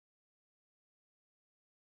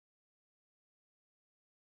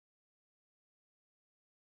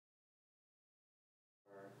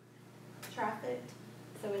trafficked,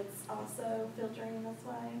 so it's also filtering this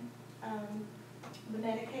way. The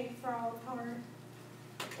Medicaid fraud part,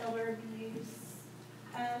 elder abuse.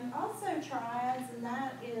 Also Triads, and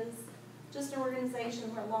that is just an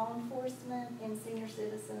organization where law enforcement and senior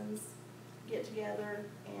citizens get together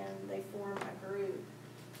and they form a group.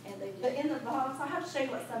 And they, but in the box, I have to show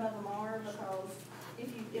you what some of them are, because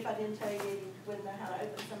if I didn't tell you, you wouldn't know how to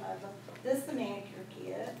open some of them. This is the manicure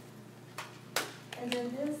kit. And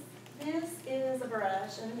then this is a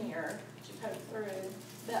brush and a mirror that you poke through.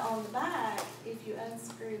 But on the back, if you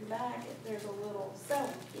unscrew the back, there's a little sewing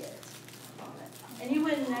kit on it. And you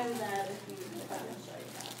wouldn't know that if I didn't show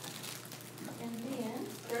you that. And then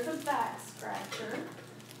there's a back scratcher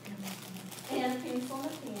and a pencil and a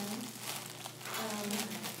pen.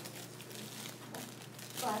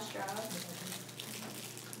 Flash drive.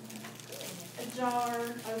 A jar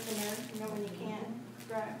opener, you know, when you can't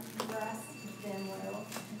grasp them well.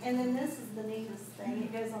 And then this is the neatest thing.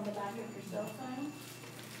 It goes on the back of your cell phone.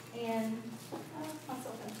 And my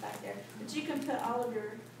cell phone's back there. But you can put all of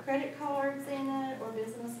your credit cards in it or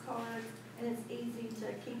business cards, and it's easy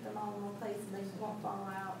to keep them all in one place and they won't fall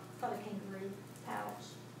out. It's called a kangaroo pouch.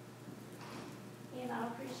 And I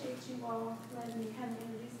appreciate you all letting me come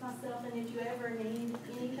introduce myself. And if you ever need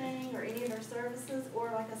anything or any of our services,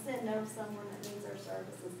 or like I said, know someone that needs our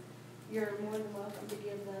services, you're more than welcome to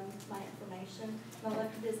give them my information. And I'll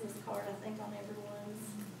left a business card, I think, on everyone's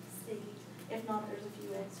seat. If not, there's a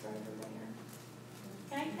few extra over there.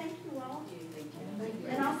 Okay, thank you all. Thank you.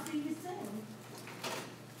 And I'll see you soon.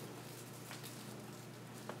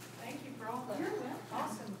 Thank you for all the You're welcome.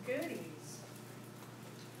 awesome goodies.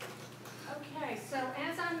 Okay, so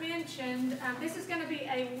as I mentioned, this is going to be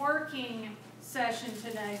a working session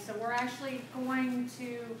today. So we're actually going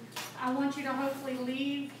to, I want you to hopefully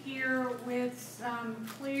leave here with some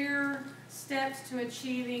clear steps to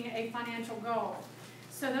achieving a financial goal.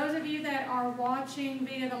 So those of you that are watching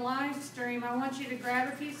via the live stream, I want you to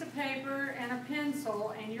grab a piece of paper and a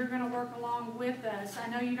pencil, and you're going to work along with us. I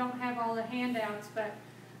know you don't have all the handouts, but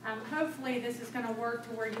hopefully this is going to work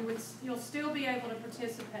to where you'll still be able to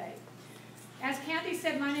participate. As Kathy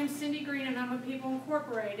said, my name is Cindy Green, and I'm with People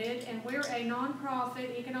Incorporated, and we're a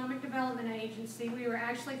nonprofit economic development agency. We were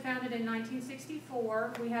actually founded in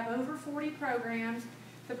 1964. We have over 40 programs.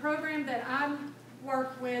 The program that I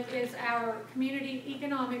work with is our Community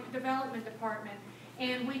Economic Development Department,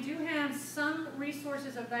 and we do have some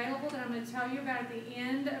resources available that I'm going to tell you about at the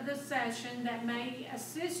end of the session that may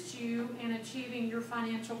assist you in achieving your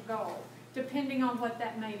financial goal, depending on what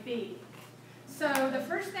that may be. So the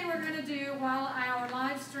first thing we're going to do while our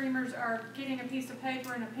live streamers are getting a piece of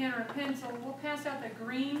paper and a pen or a pencil, we'll pass out the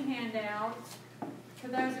green handout to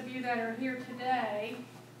those of you that are here today.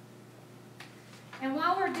 And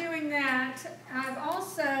while we're doing that, I've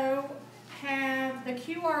also have the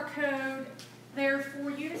QR code there for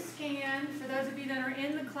you to scan for those of you that are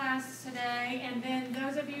in the class today, and then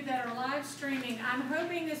those of you that are live streaming. I'm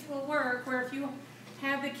hoping this will work where if you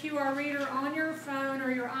have the QR reader on your phone or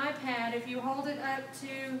your iPad, if you hold it up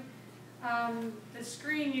to the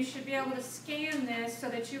screen, you should be able to scan this so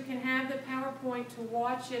that you can have the PowerPoint to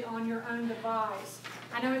watch it on your own device.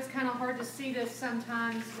 I know it's kind of hard to see this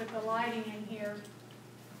sometimes with the lighting in here.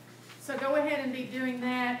 So go ahead and be doing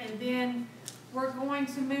that, and then we're going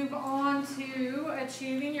to move on to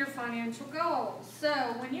achieving your financial goals. So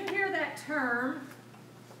when you hear that term,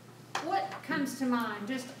 what comes to mind?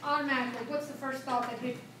 Just automatically, what's the first thought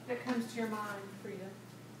that comes to your mind? Freedom.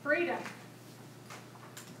 Freedom.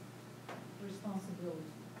 Responsibility.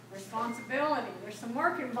 Responsibility. There's some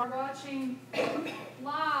work involved. Watching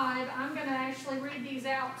live, I'm going to actually read these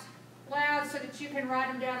out loud so that you can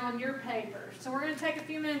write them down on your paper. So we're going to take a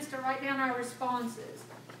few minutes to write down our responses.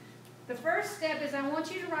 The first step is I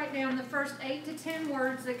want you to write down the first 8 to 10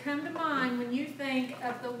 words that come to mind when you think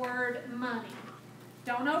of the word money.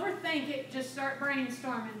 Don't overthink it, just start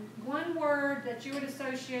brainstorming. One word that you would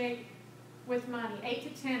associate with money,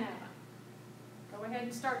 8 to 10 of them. Go ahead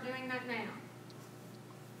and start doing that now.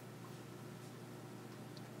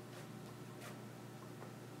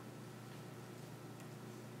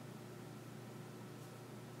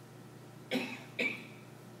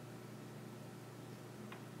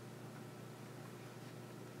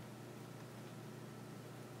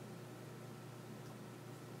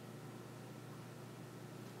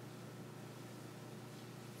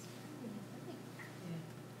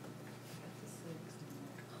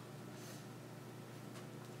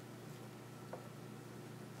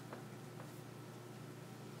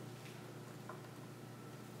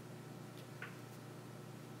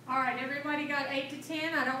 All right, everybody got 8 to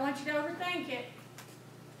 10? I don't want you to overthink it.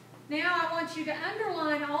 Now I want you to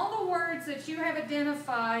underline all the words that you have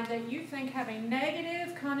identified that you think have a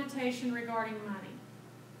negative connotation regarding money.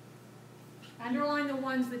 Underline the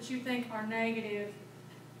ones that you think are negative.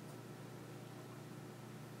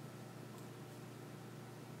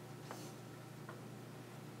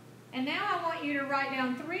 And now I want you to write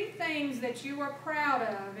down 3 things that you are proud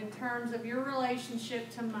of in terms of your relationship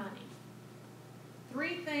to money.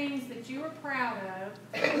 3 things that you are proud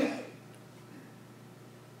of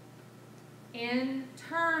in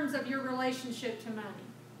terms of your relationship to money.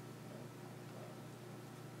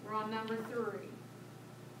 We're on number 3.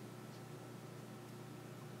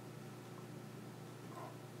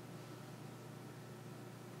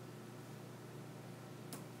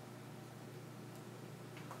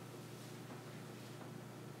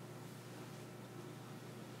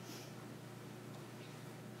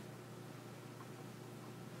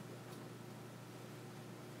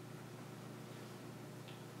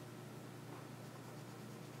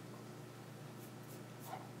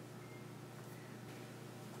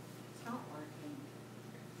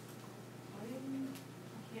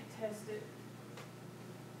 Test it.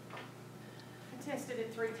 I tested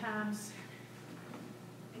it 3 times.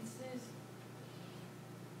 It says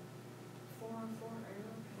 4 on 4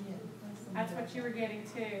 error. Yeah. That's what you were getting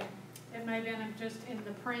too. It may have been just in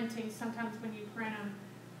the printing. Sometimes when you print them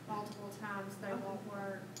multiple times, they won't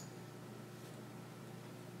work.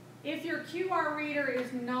 If your QR reader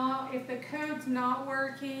is not, if the code's not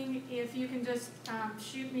working, if you can just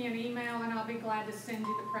shoot me an email and I'll be glad to send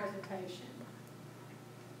you the presentation.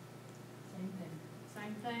 Same thing.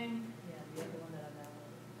 Same thing. Yeah, the other one that I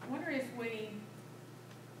downloaded. I wonder if we,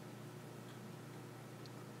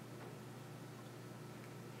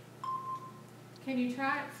 can you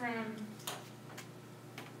try it from,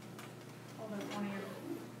 hold up one ear.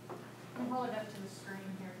 I'll hold it up to the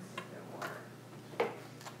screen here and see if it works.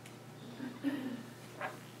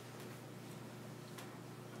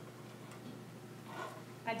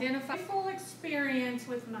 Identify full experience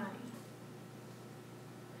with money.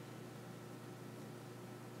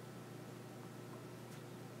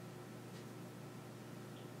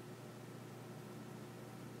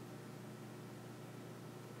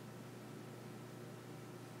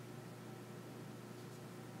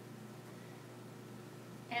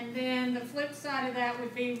 And then the flip side of that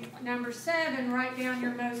would be number 7, write down your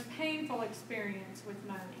most painful experience with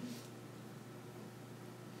money.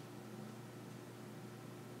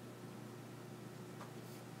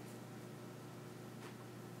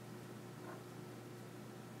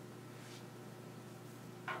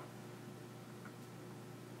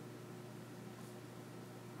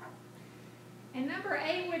 And number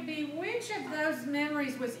 8 would be, which of those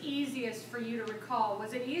memories was easiest for you to recall?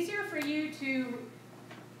 Was it easier for you to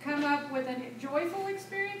come up with a joyful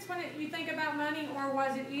experience when you think about money, or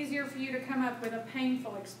was it easier for you to come up with a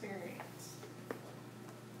painful experience?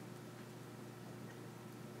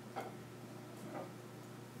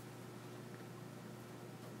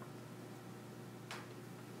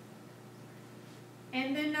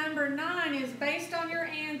 And then number 9 is, based on your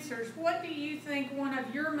answers, what do you think one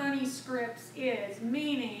of your money scripts is?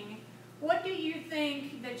 Meaning, what do you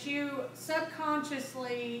think that you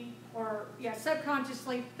subconsciously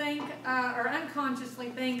think or unconsciously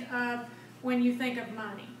think of when you think of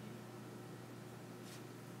money?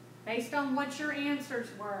 Based on what your answers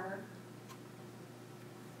were.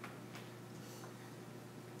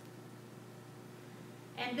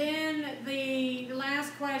 And then the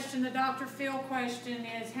last question, the Dr. Phil question,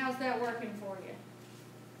 is, how's that working for you?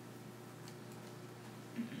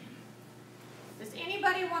 Does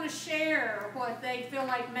anybody want to share what they feel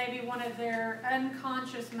like maybe one of their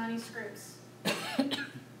unconscious money scripts?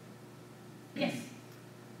 Yes.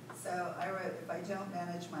 So I wrote, if I don't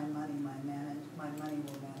manage my money, my money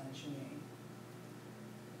will manage me.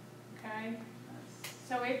 Okay.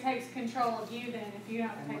 So it takes control of you then if you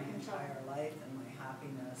don't And take my control. entire life and my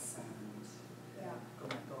happiness and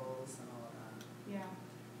my goals and all of that. Yeah.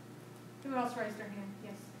 Who else raised their hand?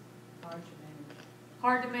 Yes. Hard to manage.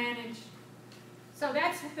 Hard to manage. So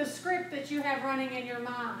that's the script that you have running in your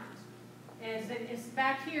mind. Is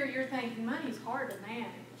back here you're thinking money's hard to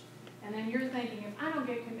manage, and then you're thinking if I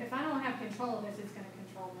don't have control of this, it's going to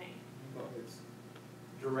control me. Well, it's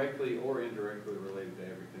directly or indirectly related to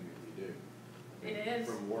everything that we do. It is.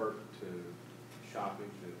 From work to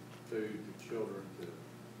shopping to food to children to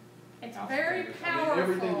It's house very payments. powerful. I mean,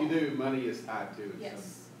 everything you do, money is tied to.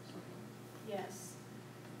 Yes. Yes.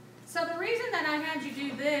 So the reason that I had you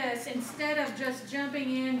do this, instead of just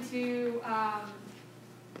jumping into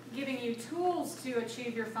giving you tools to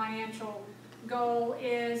achieve your financial goal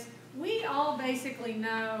is we all basically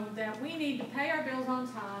know that we need to pay our bills on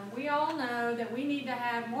time. We all know that we need to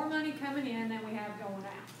have more money coming in than we have going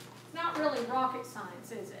out. It's not really rocket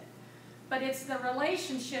science, is it? But it's the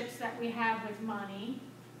relationships that we have with money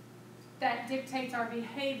that dictates our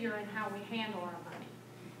behavior and how we handle our money.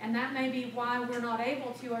 And that may be why we're not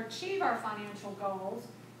able to achieve our financial goals,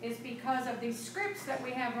 is because of these scripts that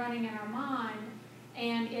we have running in our mind,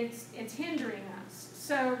 and it's hindering us.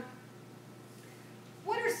 So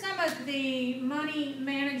what are some of the money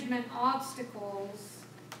management obstacles?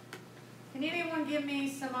 Can anyone give me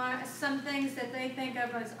some things that they think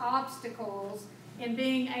of as obstacles in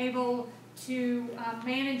being able to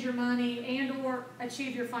manage your money and or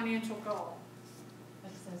achieve your financial goal?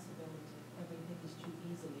 Accessibility. Everything is too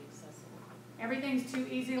easily accessible. Everything's too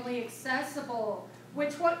easily accessible.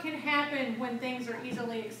 What can happen when things are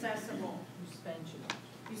easily accessible? You spend too much.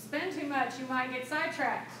 You spend too much, you might get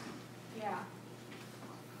sidetracked. Yeah.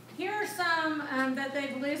 Here are some that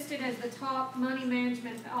they've listed as the top money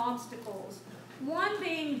management obstacles. One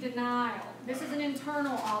being denial. This is an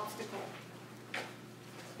internal obstacle.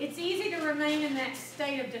 It's easy to remain in that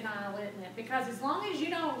state of denial, isn't it? Because as long as you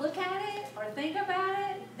don't look at it or think about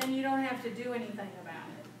it, then you don't have to do anything about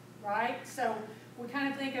it, right? So we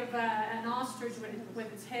kind of think of an ostrich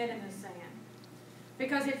with its head in the sand.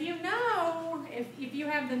 Because if you know, if you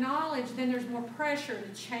have the knowledge, then there's more pressure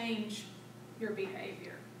to change your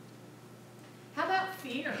behavior. How about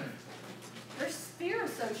fear? There's fear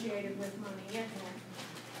associated with money, isn't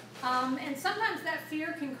there? And sometimes that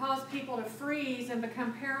fear can cause people to freeze and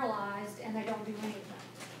become paralyzed, and they don't do anything.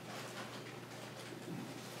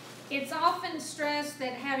 It's often stressed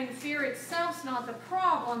that having fear itself is not the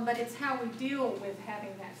problem, but it's how we deal with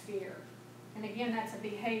having that fear. And again, that's a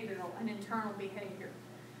behavioral, an internal behavior.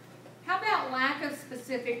 How about lack of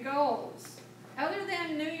specific goals? Other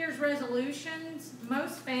than New Year's resolutions,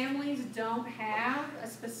 most families don't have a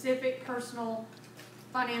specific personal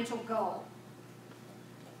financial goal.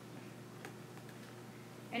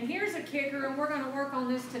 And here's a kicker, and we're going to work on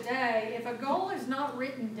this today. If a goal is not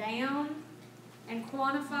written down and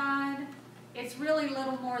quantified, it's really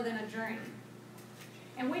little more than a dream.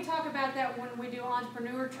 And we talk about that when we do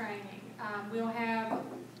entrepreneur training. We'll have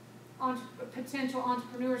potential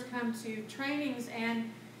entrepreneurs come to trainings, and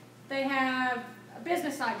they have a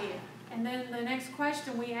business idea. And then the next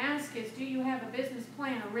question we ask is, do you have a business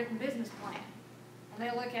plan, a written business plan? And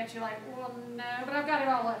they look at you like, well, no, but I've got it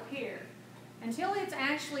all up here. Until it's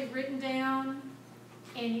actually written down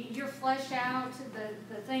and you're fleshed out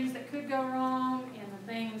the things that could go wrong and the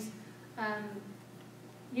things,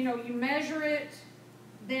 you measure it,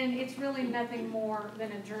 then it's really nothing more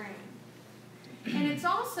than a dream. And it's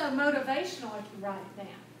also motivational if you write it down.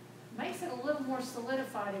 It makes it a little more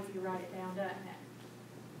solidified if you write it down, doesn't it?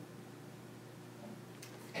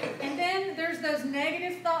 And then there's those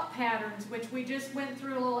negative thought patterns, which we just went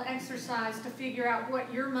through a little exercise to figure out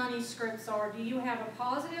what your money scripts are. Do you have a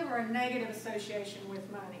positive or a negative association with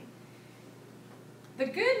money? The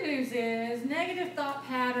good news is negative thought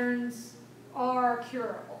patterns are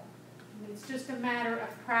curable. It's just a matter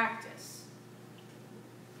of practice.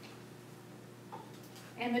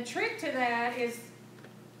 And the trick to that is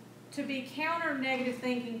to be counter negative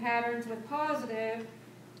thinking patterns with positive.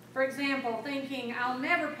 For example, thinking, I'll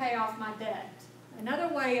never pay off my debt.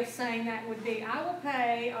 Another way of saying that would be, I will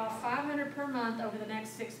pay off $500 per month over the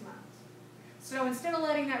next 6 months. So instead of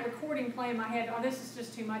letting that recording play in my head, oh, this is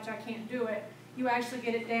just too much, I can't do it, you actually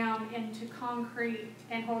get it down into concrete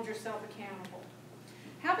and hold yourself accountable.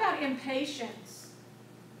 How about impatience?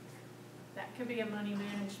 That could be a money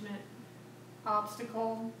management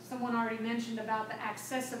obstacle. Someone already mentioned about the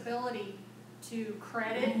accessibility to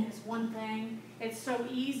credit is one thing. It's so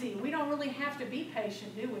easy. We don't really have to be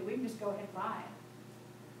patient, do we? We can just go ahead and buy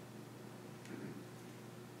it.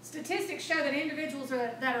 Statistics show that individuals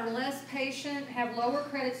that are less patient have lower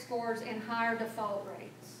credit scores and higher default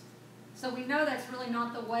rates. So we know that's really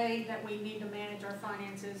not the way that we need to manage our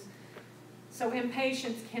finances. So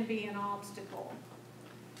impatience can be an obstacle.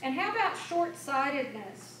 And how about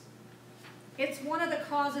short-sightedness? It's one of the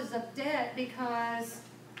causes of debt because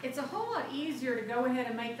it's a whole lot easier to go ahead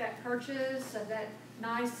and make that purchase of that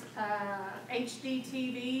nice HD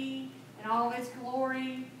TV and all its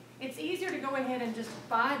glory. It's easier to go ahead and just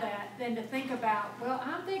buy that than to think about, well,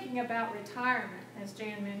 I'm thinking about retirement, as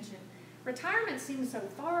Jan mentioned. Retirement seems so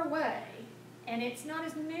far away, and it's not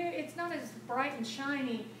as new, it's not as bright and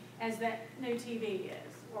shiny as that new TV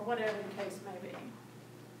is, or whatever the case may be.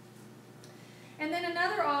 And then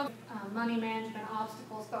another money management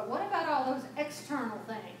obstacles, but what about all those external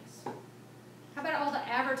things? How How about all the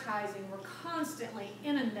advertising we're constantly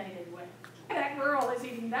inundated with? That girl is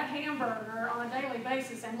eating that hamburger on a daily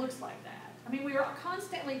basis and looks like that. I mean, we are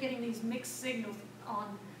constantly getting these mixed signals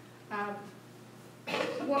on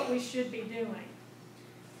what we should be doing.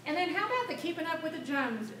 And then how about the keeping up with the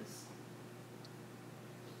Joneses?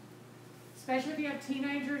 Especially if you have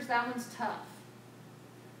teenagers, that one's tough.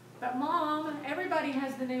 But Mom, everybody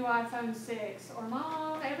has the new iPhone 6. Or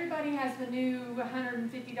Mom, everybody has the new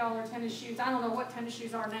 $150 tennis shoes. I don't know what tennis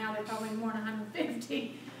shoes are now. They're probably more than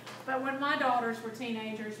 $150. But when my daughters were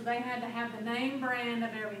teenagers, they had to have the name brand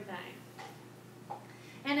of everything.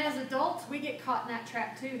 And as adults, we get caught in that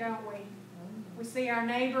trap too, don't we? We see our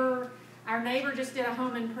neighbor just did a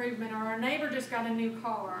home improvement, or our neighbor just got a new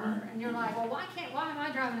car. And you're like, well, why am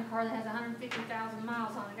I driving a car that has 150,000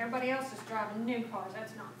 miles on it? Everybody else is driving new cars.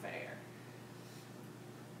 That's not fair.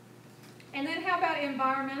 And then how about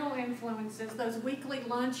environmental influences? Those weekly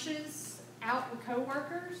lunches out with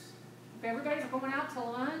coworkers. If everybody's going out to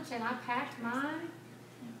lunch and I packed mine,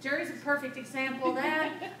 Jerry's a perfect example of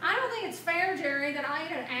that. I don't think it's fair, Jerry, that I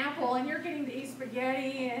eat an apple and you're getting to eat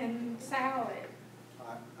spaghetti and salad.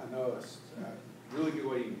 I know a really good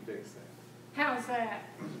way you can fix that. How's that?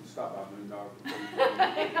 Stop by Moondog.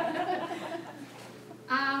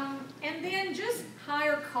 And then just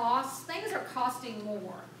higher costs. Things are costing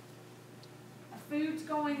more. Food's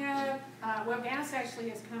going up. Well, gas actually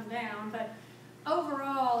has come down, but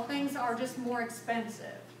overall, things are just more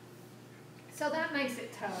expensive. So that makes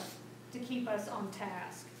it tough to keep us on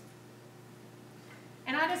task.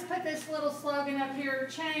 And I just put this little slogan up here,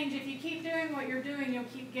 change. If you keep doing what you're doing, you'll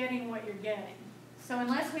keep getting what you're getting. So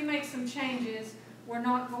unless we make some changes, we're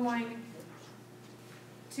not going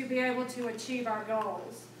to be able to achieve our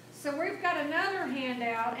goals. So we've got another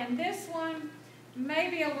handout, and this one may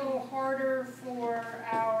be a little harder for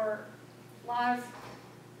our live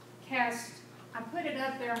cast. I put it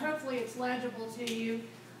up there. Hopefully it's legible to you.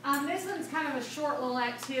 This one's kind of a short little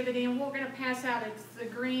activity, and we're going to pass out the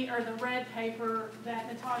green or the red paper that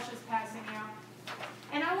Natasha's passing out.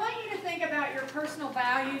 And I want you to think about your personal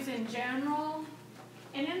values in general.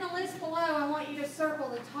 And in the list below, I want you to circle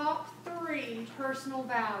the top 3 personal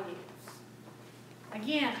values.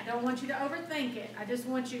 Again, I don't want you to overthink it. I just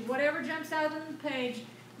want you, whatever jumps out on the page,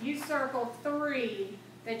 you circle 3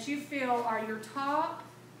 that you feel are your top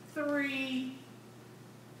 3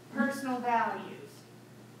 personal values.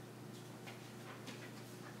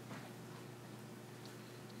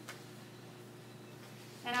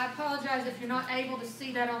 And I apologize if you're not able to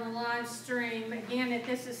see that on the live stream. Again, if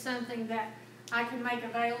this is something that I can make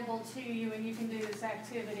available to you and you can do this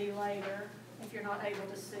activity later if you're not able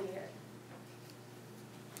to see it.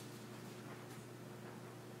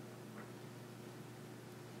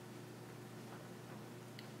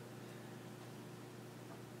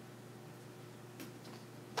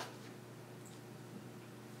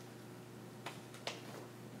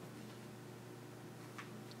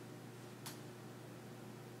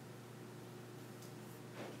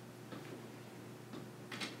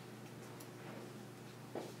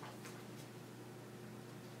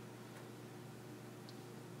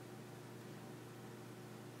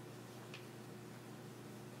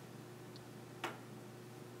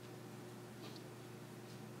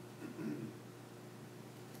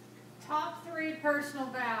 Top 3 personal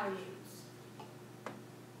values.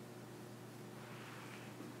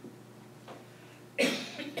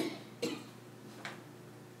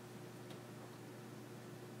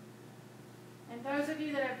 And those of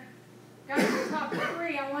you that have got your top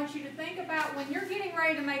 3, I want you to think about when you're getting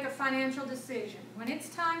ready to make a financial decision, when it's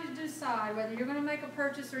time to decide whether you're going to make a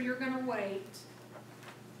purchase or you're going to wait.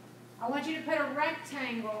 I want you to put a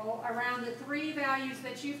rectangle around the 3 values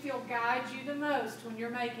that you feel guide you the most when you're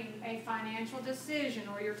making a financial decision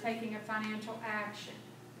or you're taking a financial action.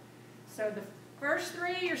 So the first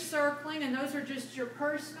 3 you're circling, and those are just your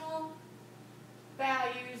personal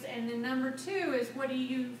values. And then number 2 is what do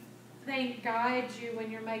you think guides you when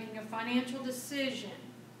you're making a financial decision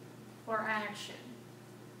or action.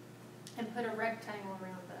 And put a rectangle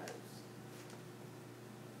around those.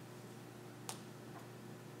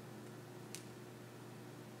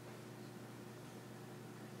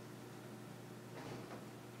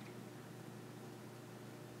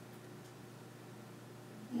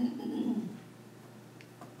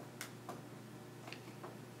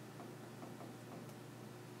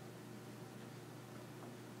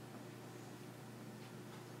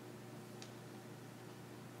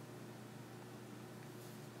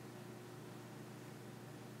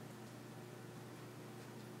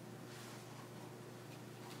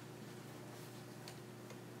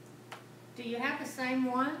 Do you have the same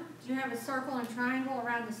one? Do you have a circle and triangle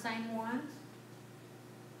around the same ones?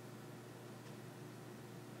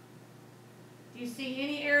 you see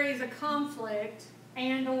any areas of conflict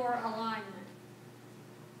and or alignment?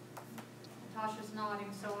 Natasha's nodding,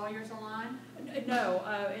 so all yours align? No,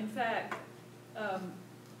 in fact,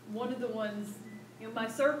 one of the ones, my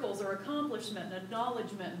circles are accomplishment and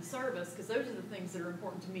acknowledgement and service, because those are the things that are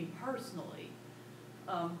important to me personally.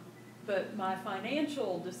 But my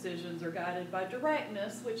financial decisions are guided by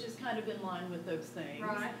directness, which is kind of in line with those things.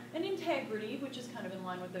 Right. And integrity, which is kind of in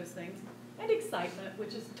line with those things. And excitement,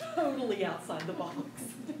 which is totally outside the box.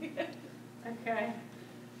 Okay.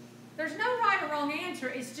 There's no right or wrong answer.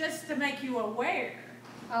 It's just to make you aware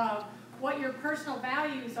of what your personal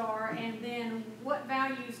values are, and then what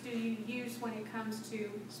values do you use when it comes to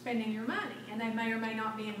spending your money. And they may or may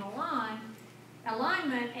not be in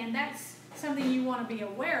alignment, and that's something you want to be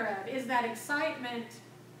aware of. Is that excitement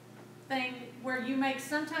thing where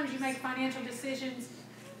sometimes you make financial decisions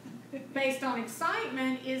based on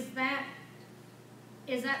excitement? Is that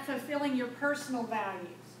fulfilling your personal values?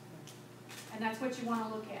 And that's what you want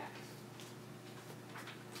to look at.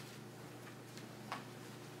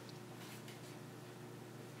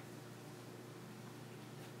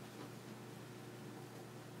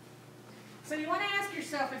 So you want to ask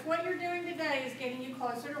yourself if what you're doing today is getting you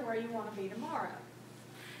closer to where you want to be tomorrow.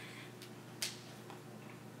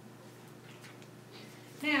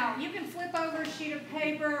 Now, you can flip over a sheet of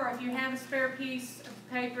paper, or if you have a spare piece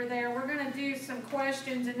of paper there, we're going to do some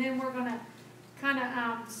questions, and then we're going to kind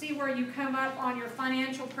of see where you come up on your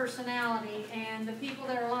financial personality, and the people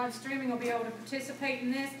that are live streaming will be able to participate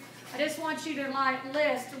in this. I just want you to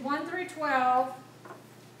list 1 through 12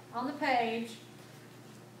 on the page.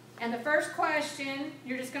 And the first question,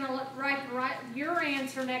 you're just going to write your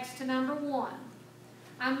answer next to number 1.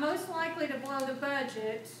 I'm most likely to blow the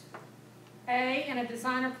budget, A, in a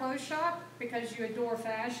designer clothes shop because you adore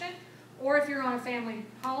fashion, or if you're on a family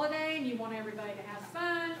holiday and you want everybody to have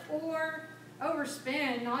fun, or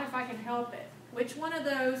overspend, not if I can help it. Which one of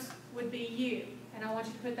those would be you? And I want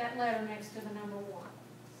you to put that letter next to the number 1.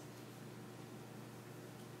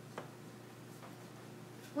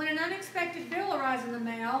 When an unexpected bill arrives in the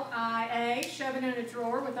mail, I, A, shove it in a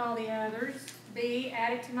drawer with all the others, B,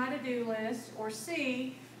 add it to my to-do list, or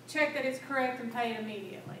C, check that it's correct and pay it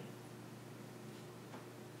immediately.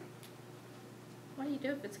 What do you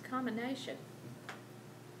do if it's a combination?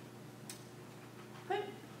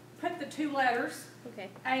 Put the 2 letters, Okay.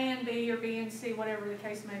 A and B, or B and C, whatever the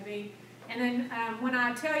case may be. And then when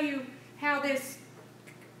I tell you how this,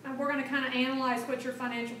 we're going to kind of analyze what your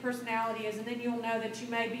financial personality is, and then you'll know that you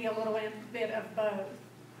may be a little bit of both.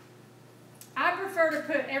 I prefer to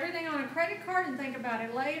put everything on a credit card and think about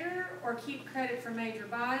it later, or keep credit for major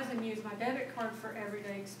buys and use my debit card for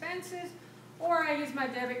everyday expenses, or I use my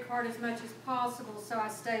debit card as much as possible so I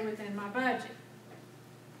stay within my budget.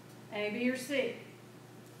 A, B, or C.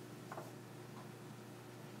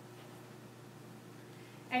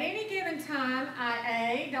 At any given time,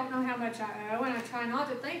 I A, don't know how much I owe, and I try not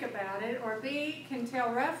to think about it, or B, can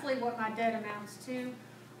tell roughly what my debt amounts to,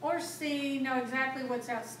 or C, know exactly what's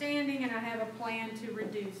outstanding and I have a plan to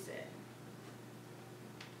reduce it.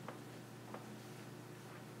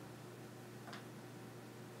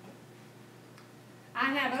 I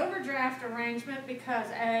have overdraft arrangement because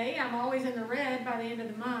A, I'm always in the red by the end of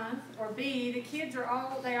the month, or B, the kids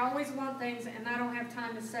they always want things and I don't have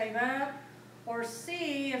time to save up, or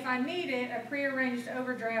C, if I need it, a prearranged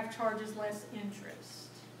overdraft charges less interest.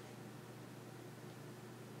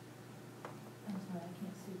 I'm sorry, I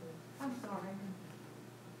can't see the, I'm sorry.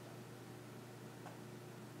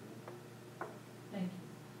 thank you.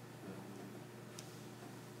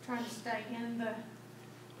 Trying to stay in the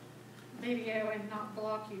video and not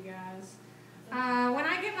block you guys. When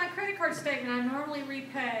I get my credit card statement, I normally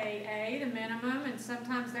repay A, the minimum, and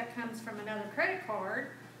sometimes that comes from another credit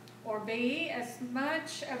card, or B, as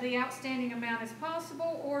much of the outstanding amount as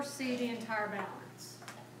possible, or C, the entire balance.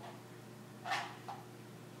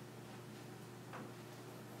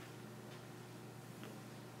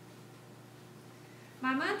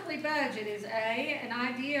 My monthly budget is A, an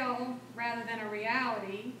ideal rather than a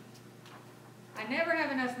reality. I never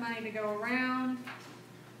have enough money to go around.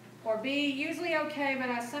 Or B, usually okay,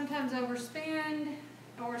 but I sometimes overspend.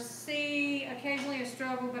 Or C, occasionally a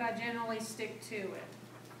struggle, but I generally stick to it.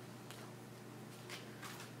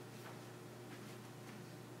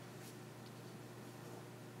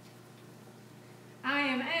 I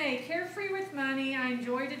am A, carefree with money. I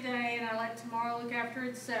enjoy today and I let tomorrow look after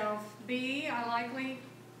itself. B, I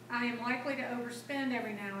am likely to overspend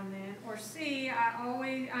every now and then. Or C, I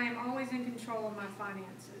am always in control of my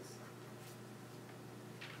finances.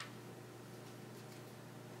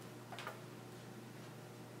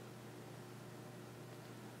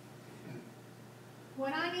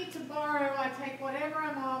 When I need to borrow, I take whatever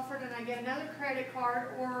I'm offered and I get another credit card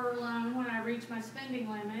or loan when I reach my spending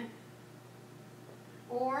limit.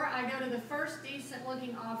 Or I go to the first decent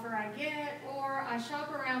looking offer I get, or I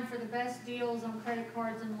shop around for the best deals on credit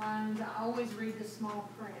cards and loans. I always read the small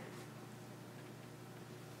print.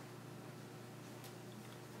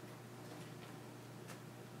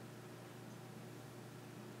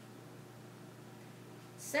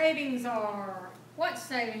 Savings are, what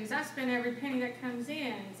savings? I spend every penny that comes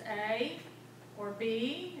in. Is A or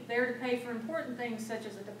B, there to pay for important things such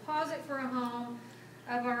as a deposit for a home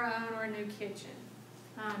of our own or a new kitchen.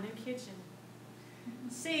 New kitchen.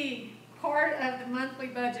 C, part of the monthly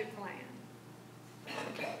budget plan.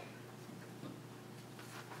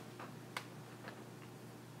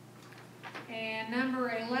 And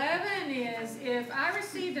number 11 is, if I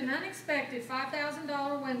received an unexpected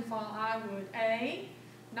 $5,000 windfall, I would A,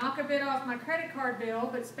 knock a bit off my credit card bill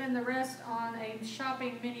but spend the rest on a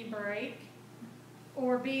shopping mini break.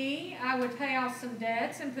 Or B, I would pay off some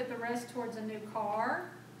debts and put the rest towards a new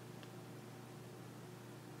car.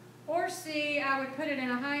 Or C, I would put it in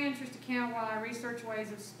a high interest account while I research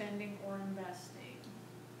ways of spending or investing.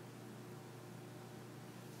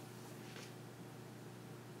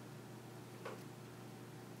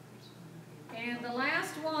 And the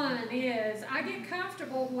last one is, I get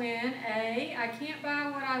comfortable when A, I can't buy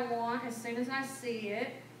what I want as soon as I see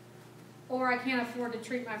it, or I can't afford to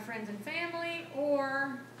treat my friends and family,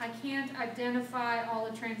 or I can't identify all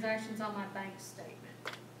the transactions on my bank statement.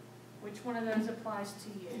 Which one of those applies to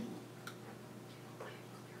you?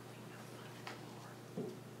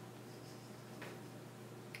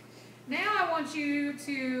 Now I want you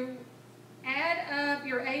to add up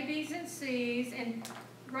your A, B's, and C's and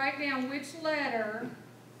write down which letter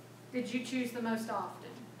did you choose the most often.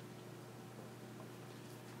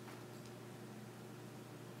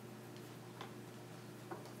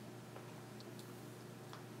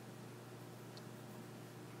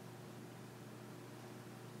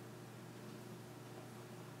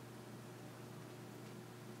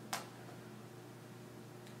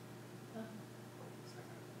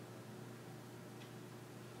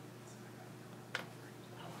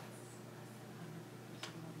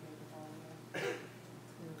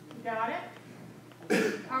 Got it?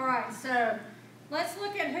 All right, so let's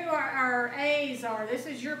look at who our A's are. This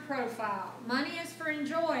is your profile. Money is for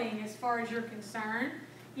enjoying as far as you're concerned.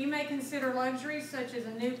 You may consider luxuries such as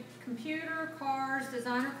a new computer, cars,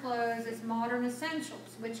 designer clothes as modern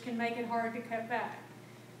essentials, which can make it hard to cut back.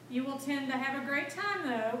 You will tend to have a great time,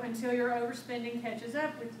 though, until your overspending catches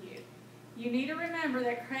up with you. You need to remember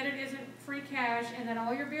that credit isn't free cash and that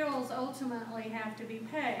all your bills ultimately have to be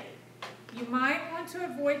paid. You might want to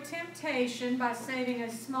avoid temptation by saving a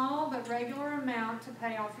small but regular amount to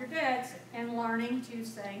pay off your debts and learning to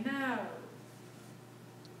say no.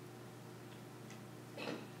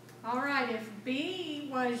 All right, if B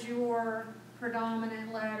was your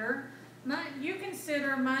predominant letter, you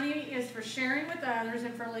consider money is for sharing with others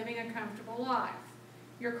and for living a comfortable life.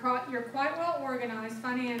 You're quite well organized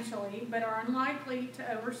financially, but are likely to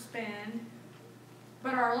overspend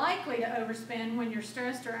when you're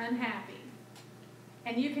stressed or unhappy.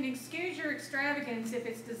 And you can excuse your extravagance if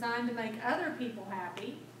it's designed to make other people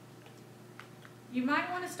happy. You might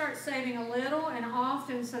want to start saving a little and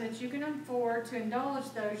often so that you can afford to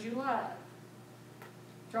indulge those you love.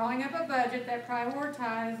 Drawing up a budget that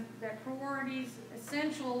priorities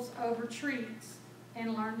essentials over treats,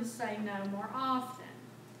 and learn to say no more often.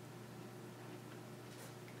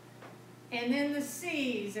 And then the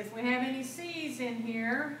C's, if we have any C's in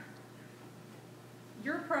here,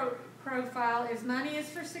 your profile is money is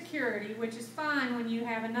for security, which is fine when you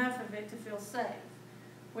have enough of it to feel safe.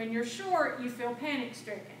 When you're short, you feel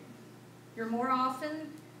panic-stricken. You're more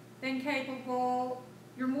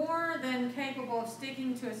than capable of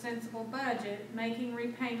sticking to a sensible budget, making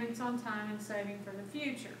repayments on time, and saving for the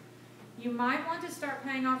future. You might want to start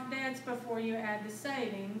paying off debts before you add the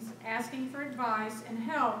savings, asking for advice and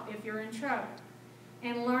help if you're in trouble,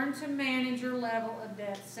 and learn to manage your level of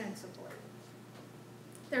debt sensibly.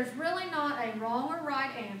 There's really not a wrong or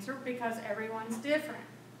right answer because everyone's different.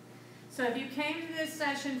 So if you came to this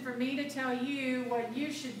session for me to tell you what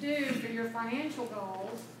you should do for your financial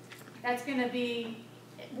goals, that's going to be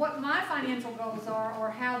what my financial goals are, or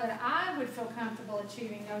how that I would feel comfortable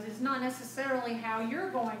achieving those. It's not necessarily how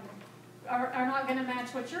you're going to, are not going to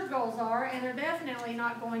match what your goals are, and they're definitely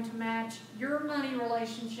not going to match your money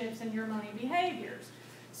relationships and your money behaviors.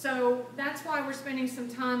 So that's why we're spending some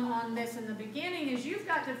time on this in the beginning, is you've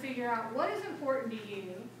got to figure out what is important to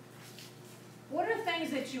you, what are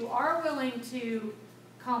things that you are willing to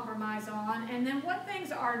compromise on, and then what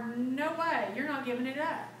things are no way, you're not giving it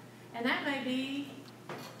up. And that may be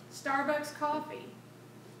Starbucks coffee.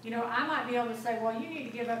 You know, I might be able to say, well, you need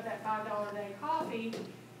to give up that $5 a day coffee,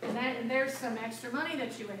 and there's some extra money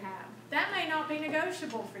that you would have. That may not be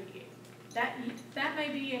negotiable for you. That may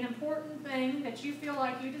be an important thing that you feel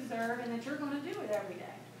like you deserve and that you're going to do it every day.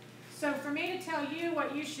 So for me to tell you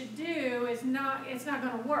what you should do it's not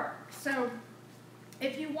going to work. So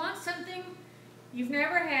if you want something you've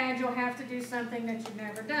never had, you'll have to do something that you've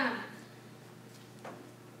never done.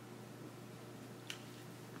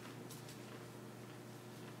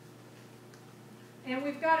 And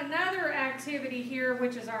we've got another activity here,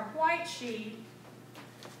 which is our white sheet.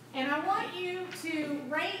 And I want you to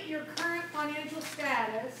rate your current financial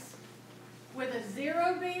status with a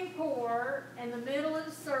 0 being poor in the middle of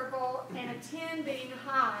the circle and a 10 being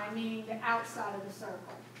high, meaning the outside of the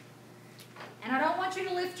circle. And I don't want you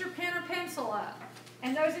to lift your pen or pencil up.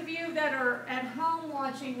 And those of you that are at home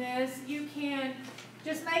watching this, you can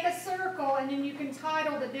just make a circle and then you can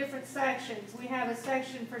title the different sections. We have a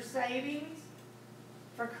section for savings,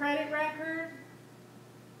 for credit record,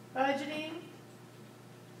 budgeting,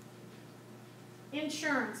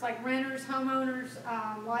 insurance, like renters, homeowners,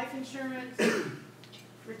 life insurance,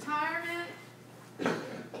 retirement,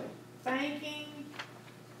 banking,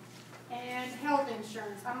 and health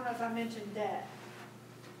insurance. I don't know if I mentioned debt.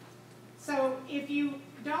 So if you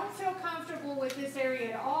don't feel comfortable with this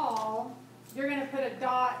area at all, you're going to put a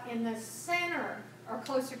dot in the center or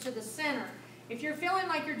closer to the center. If you're feeling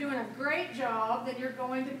like you're doing a great job, then you're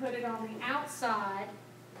going to put it on the outside,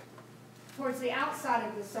 towards the outside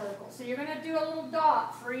of the circle. So you're going to do a little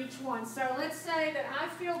dot for each one. So let's say that I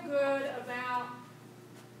feel good about,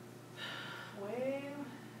 well,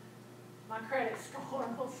 my credit score,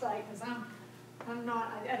 we'll say, because I'm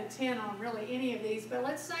not at a 10 on really any of these, but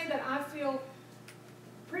let's say that I feel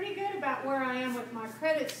pretty good about where I am with my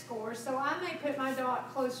credit score, so I may put my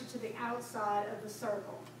dot closer to the outside of the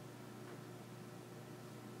circle.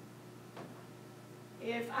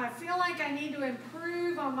 If I feel like I need to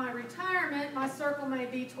improve on my retirement, my circle may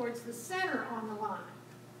be towards the center on the line.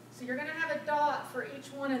 So you're going to have a dot for each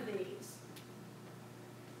one of these.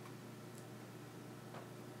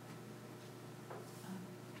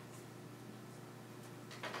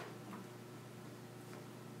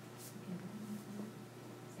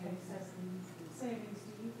 Savings,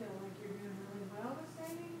 do you feel like you're doing really well with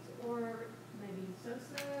savings? Or maybe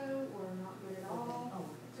so-so, or not good at all?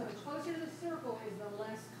 So the closer to the circle is the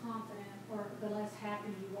less confident or the less happy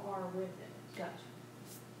you are with it. Gotcha.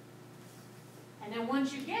 And then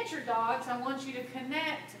once you get your dots, I want you to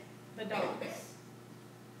connect the dots.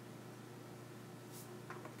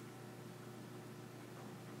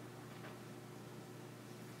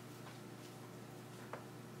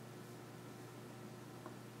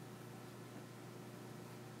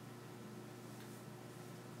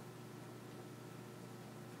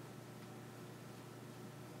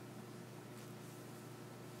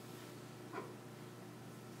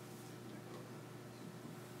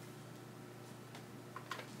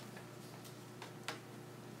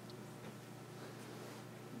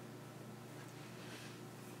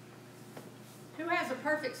 Who has a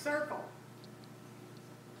perfect circle?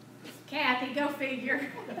 Kathy, go figure.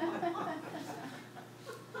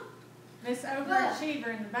 Miss Overachiever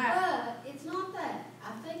in the back. But it's not that.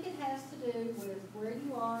 I think it has to do with where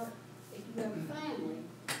you are, if you have a family,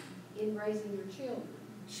 in raising your children.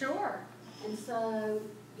 Sure. And so,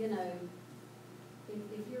 you know,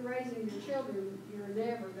 if you're raising your children, you're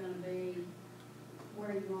never going to be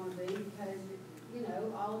where you want to be because, you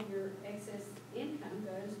know, all of your excess income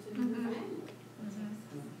goes to your family.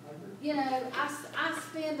 You know, I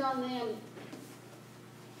spend on them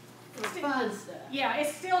for fun stuff. Yeah,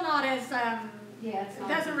 it's still not as, Yeah, it's it not.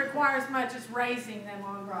 doesn't require as much as raising them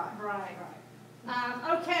on. Right.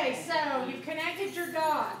 Okay, so you've connected your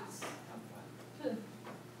dots.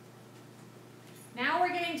 Now we're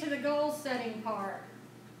getting to the goal setting part.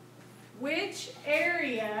 Which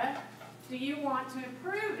area do you want to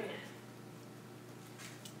improve in?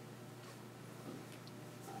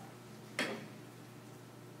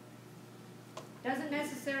 Doesn't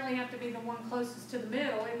necessarily have to be the one closest to the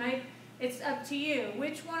middle. It's up to you.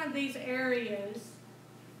 Which one of these areas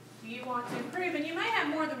do you want to improve? And you may have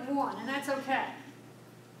more than one, and that's okay.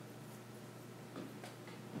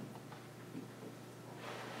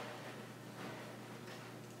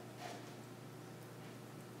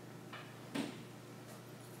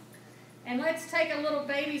 And let's take a little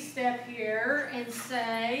baby step here and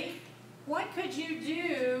say, what could you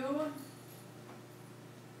do?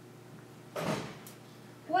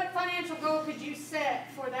 What financial goal goal could you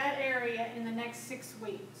set for that area in the next 6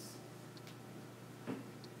 weeks?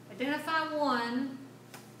 Identify one,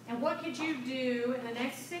 and what could you do in the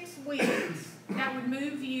next 6 weeks that would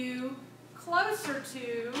move you closer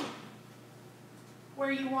to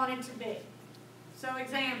where you wanted to be? So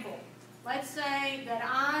example, let's say that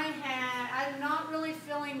I'm not really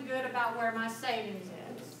feeling good about where my savings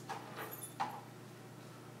is.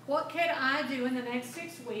 What could I do in the next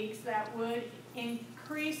 6 weeks that would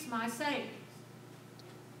increase my savings?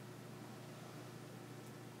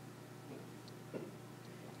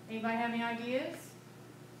 Anybody have any ideas?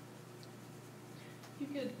 You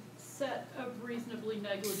could set a reasonably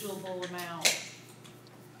negligible amount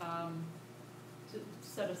to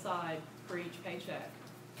set aside for each paycheck.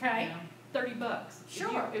 Okay. You know, $30.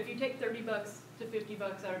 Sure. If you take $30 to $50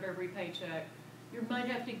 out of every paycheck, you might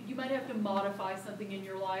have to modify something in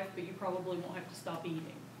your life, but you probably won't have to stop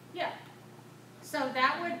eating. Yeah. So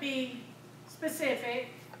that would be specific,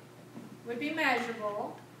 would be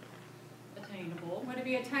measurable. Attainable. Would it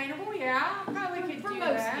be attainable? Yeah, I probably could For do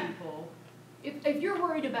most that. people. If you're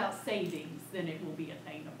worried about savings, then it will be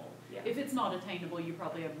attainable. Yeah. If it's not attainable, you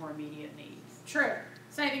probably have more immediate needs. True.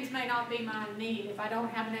 Savings may not be my need. If I don't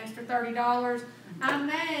have an extra $30, I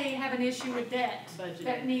may have an issue with debt Budgeting.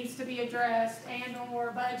 that needs to be addressed, and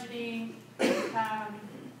or budgeting,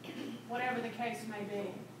 whatever the case may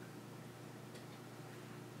be.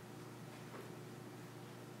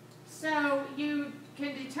 So you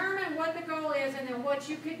can determine what the goal is and then what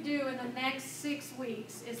you could do in the next 6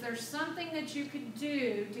 weeks. Is there something that you could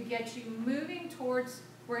do to get you moving towards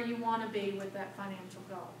where you want to be with that financial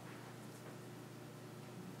goal?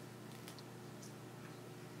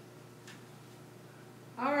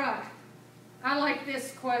 All right. I like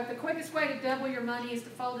this quote. The quickest way to double your money is to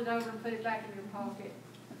fold it over and put it back in your pocket.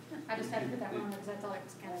 I just had to put that one on because I thought it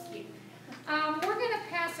was kind of cute. We're going to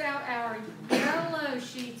pass out our yellow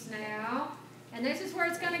sheets now. And this is where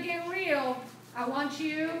it's going to get real. I want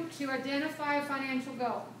you to identify a financial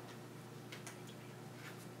goal.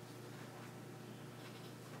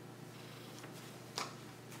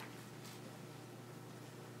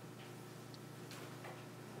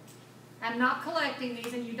 I'm not collecting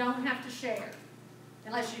these, and you don't have to share,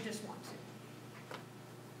 unless you just want to.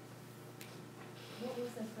 What was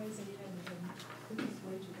that phrase that you had in the quickest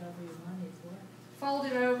way to double your money is what? Fold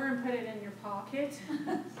it over and put it in your pocket.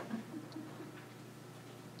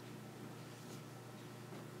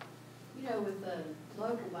 You know, with the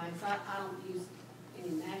local banks, I don't use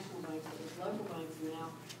any national banks, but with local banks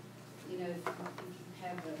now, you know, if you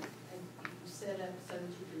have if you set up so that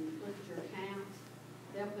you can look at your accounts,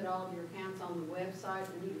 they'll put all of your accounts on the website,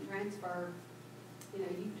 and you can transfer, you know,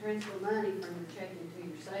 you can transfer money from your checking to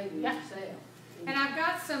your savings Yeah. yourself. And I've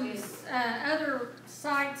got some other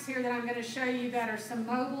sites here that I'm going to show you that are some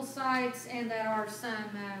mobile sites and that are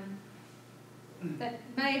some that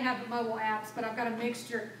may have mobile apps, but I've got a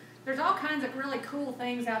mixture. There's all kinds of really cool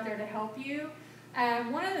things out there to help you.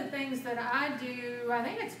 One of the things that I do, I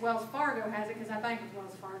think it's Wells Fargo has it because I bank with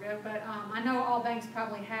Wells Fargo, but I know all banks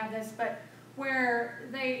probably have this, but where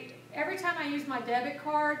every time I use my debit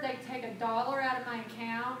card, they take $1 out of my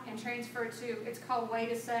account and transfer it to, it's called Way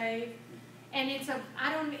to Save. And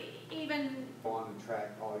I don't even... Go on and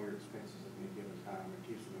track all your expenses at any given time. It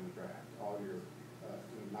keeps them in the draft. All your,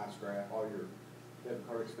 in a nice graph, all your debit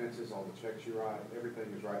card expenses, all the checks you write,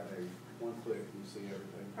 everything is right there. One click, you see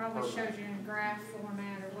everything. Probably shows you in graph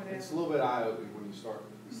format or whatever. It's a little bit eye-opening when you start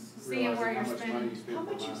Seeing where realizing how you're much money you spending. spend How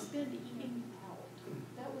per much you month. spend eating out?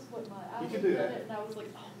 That was what I You looked can do at that. it and I was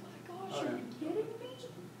like, oh my gosh, Oh, are yeah. you kidding me?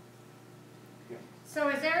 So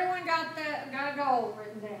has everyone got a goal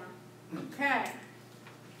written down? Okay.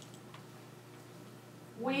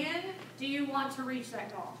 When do you want to reach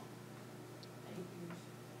that goal? 8 years.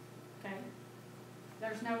 Okay.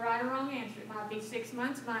 There's no right or wrong answer. It might be 6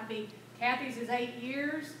 months, might be Kathy's is 8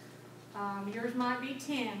 years, yours might be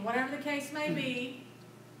 10. Whatever the case may be,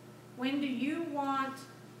 when do you want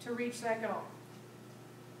to reach that goal?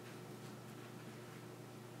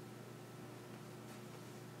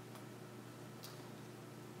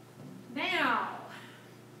 Now,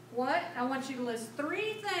 I want you to list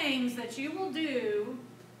 3 things that you will do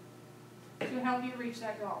to help you reach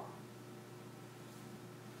that goal.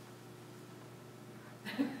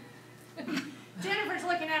 Jennifer's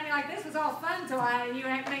looking at me like this was all fun till you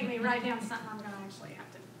make me write down something I'm going to actually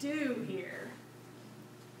have to do here.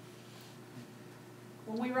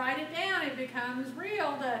 When we write it down, it becomes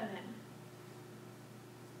real, doesn't it?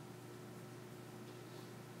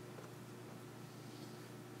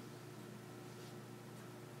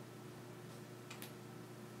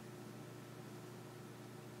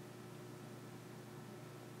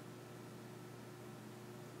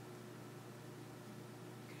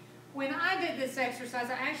 did this exercise.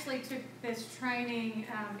 I actually took this training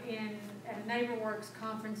at a NeighborWorks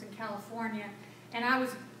conference in California, and I was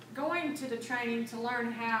going to the training to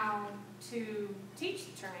learn how to teach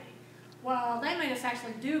the training. Well, they made us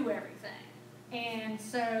actually do everything. And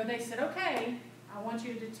so they said, okay, I want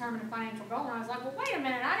you to determine a financial goal. And I was like, well, wait a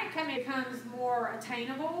minute, I didn't come in. It becomes more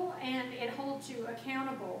attainable and it holds you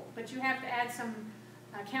accountable. But you have to add some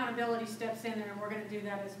accountability steps in there, and we're going to do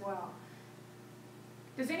that as well.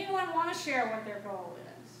 Does anyone want to share what their goal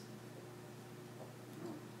is?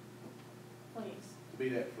 Please. To be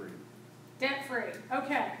debt free. Debt free.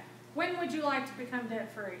 Okay. When would you like to become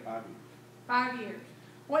debt free? 5 years. 5 years.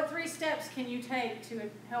 What 3 steps can you take to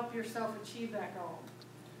help yourself achieve that goal?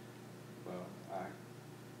 Well, I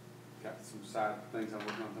got some side things I'm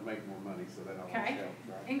working on to make more money, so that always Okay. helps,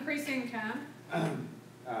 right? Increase income.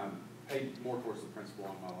 Pay more towards the principal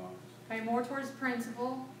on my loans, Pay more towards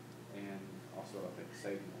principal and also I think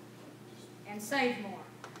save more. Just and save more.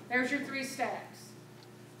 There's your 3 steps.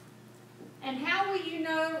 And how will you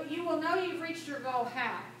know? You will know you've reached your goal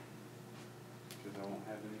how? because I won't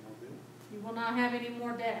have any more bills. You will not have any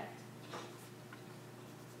more debt.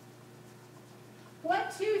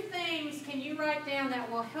 What 2 things can you write down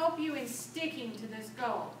that will help you in sticking to this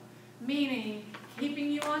goal? Meaning,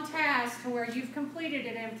 keeping you on task to where you've completed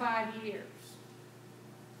it in 5 years.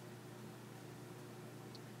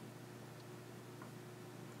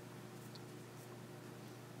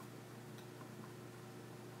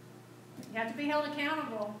 You have to be held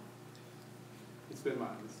accountable. It's been my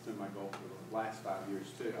goal for the last 5 years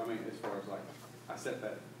too. I mean, as far as like, I set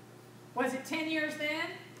that, Was it 10 years then?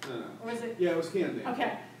 no. Or was it? Yeah, it was 10 then.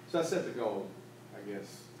 Okay. So I set the goal, I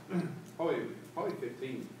guess, probably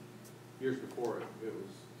 15 years before it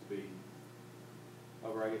was to be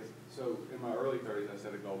over, I guess. So in my early 30s, I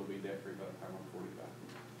set a goal to be debt free by the time I'm 45.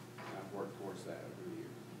 And I've worked towards that over the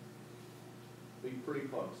years. Be pretty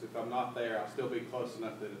close. If I'm not there, I'll still be close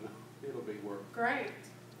enough that it'll be worth it. Great.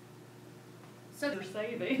 So For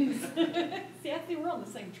savings. See, I think we're on the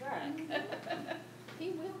same track. He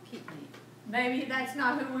will keep me. maybe that's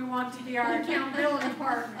not who we want to be our accountability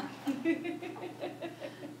partner.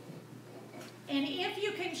 And if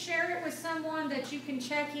you can share it with someone that you can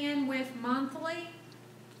check in with monthly,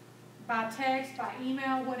 by text, by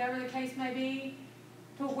email, whatever the case may be,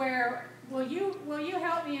 to where, will you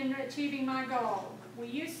help me in achieving my goal? Will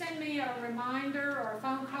you send me a reminder or a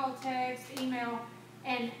phone call, text, email,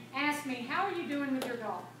 and ask me, how are you doing with your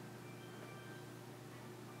goal?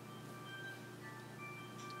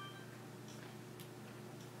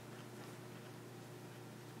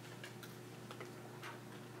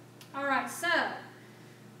 All right, so,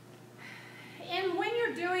 and when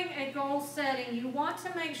you're doing a goal setting, you want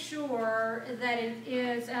to make sure that it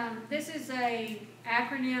is, this is a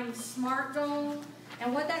acronym SMART goal,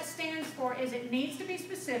 and what that stands for is it needs to be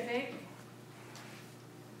specific,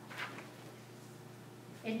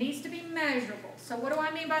 it needs to be measurable. So what do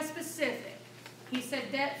I mean by specific? He said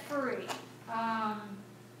debt-free.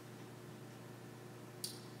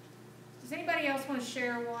 Does anybody else want to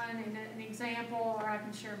share one, an example, or I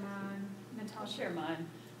can share mine? I'll Natasha. share mine.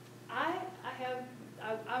 I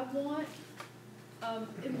want,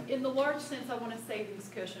 in the large sense, I want a savings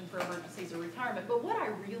cushion for emergencies or retirement, but what I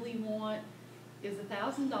really want is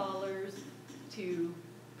 $1,000 to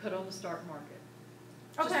put on the stock market.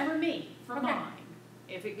 Just Okay. for me, for Okay. mine.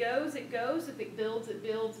 If it goes, it goes. If it builds, it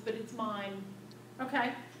builds, but it's mine.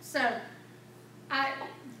 Okay, so I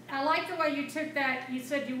like the way you took that. You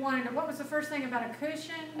said you wanted, what was the first thing about a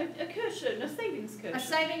cushion? A cushion, a savings cushion. A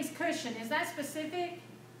savings cushion. Is that specific?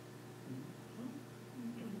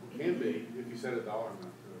 Can be, if you set a dollar amount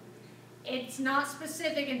to it. It's not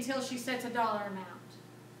specific until she sets a dollar amount.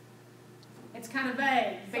 It's kind of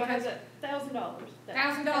vague So I have because $1,000.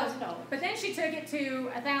 $1,000. But then she took it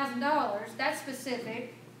to $1,000. That's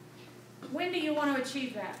specific. When do you want to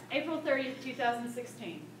achieve that? April 30th,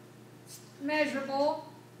 2016.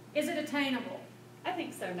 Measurable. Is it attainable? I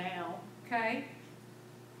think so now. Okay.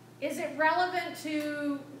 Is it relevant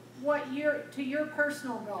to your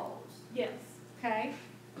personal goals? Yes. Okay.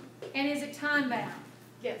 And is it time bound?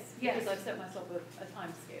 Yes. Yes. Because I've set myself a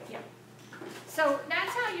time scale. Yeah. So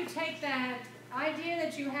that's how you take that idea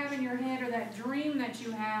that you have in your head or that dream that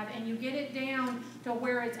you have and you get it down to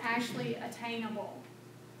where it's actually attainable.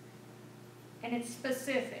 And it's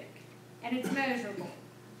specific. And it's measurable.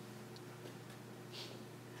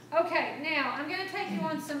 Okay, now I'm going to take you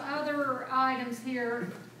on some other items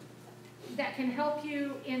here that can help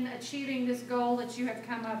you in achieving this goal that you have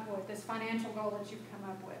come up with, this financial goal that you've come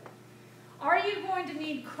up with. Are you going to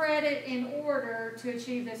need credit in order to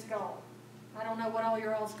achieve this goal? I don't know what all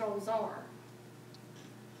your all's goals are.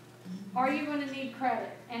 Are you going to need credit?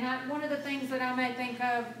 And one of the things that I may think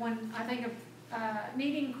of when I think of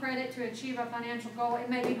needing credit to achieve a financial goal, it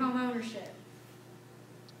may be home ownership.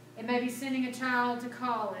 It may be sending a child to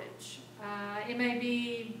college. It may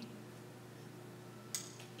be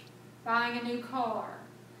buying a new car.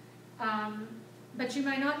 But you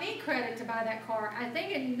may not need credit to buy that car. I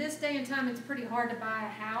think in this day and time, it's pretty hard to buy a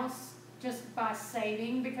house just by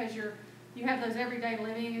saving, because you have those everyday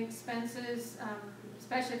living expenses,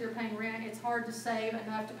 especially if you're paying rent. It's hard to save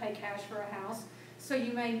enough to pay cash for a house. So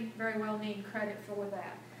you may very well need credit for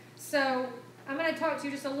that. So I'm going to talk to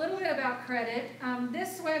you just a little bit about credit.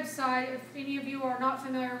 This website, if any of you are not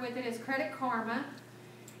familiar with it, is Credit Karma.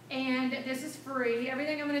 And this is free.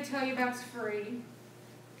 Everything I'm going to tell you about is free.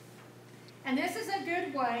 And this is a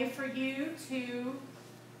good way for you to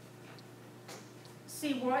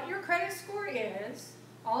see what your credit score is,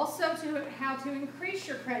 also to how to increase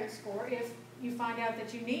your credit score if you find out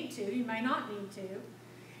that you need to. You may not need to.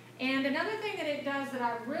 And another thing that it does that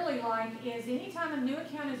I really like is anytime a new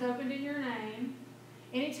account is opened in your name,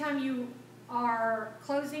 anytime you are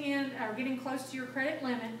closing in or getting close to your credit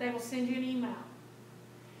limit, they will send you an email.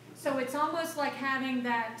 So it's almost like having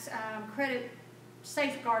that credit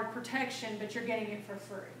safeguard protection, but you're getting it for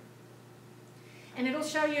free. And it'll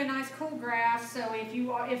show you a nice cool graph. So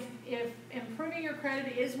if improving your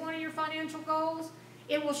credit is one of your financial goals,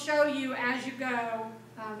 it will show you as you go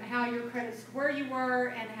how your credit's, where you were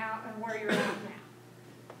and where you're at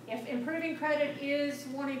now. If improving credit is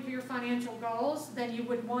one of your financial goals, then you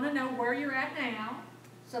would want to know where you're at now,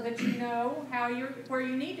 so that you know where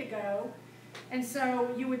you need to go. And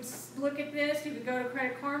so you would look at this, you could go to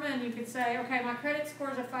Credit Karma and you could say, okay, my credit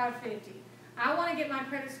score is a 550. I want to get my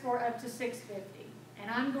credit score up to 650.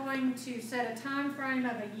 And I'm going to set a time frame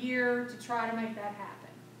of a year to try to make that happen.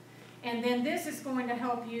 And then this is going to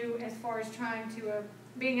help you as far as trying to,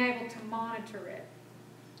 being able to monitor it.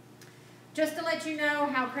 Just to let you know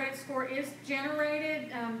how credit score is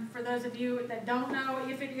generated, for those of you that don't know,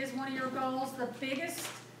 if it is one of your goals, the biggest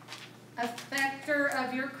factor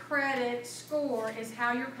of your credit score is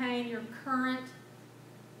how you're paying your current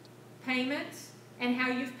payments and how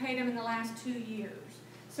you've paid them in the last 2 years.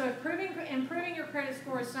 So improving your credit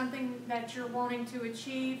score is something that you're wanting to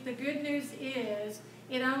achieve. The good news is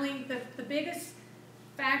the biggest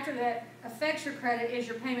factor that affects your credit is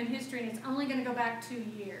your payment history, and it's only going to go back 2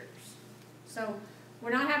 years. So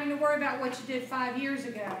we're not having to worry about what you did 5 years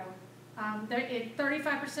ago.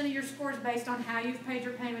 35% of your score is based on how you've paid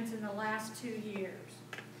your payments in the last 2 years.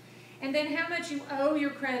 And then how much you owe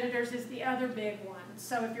your creditors is the other big one.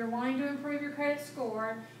 So if you're wanting to improve your credit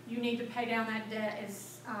score, you need to pay down that debt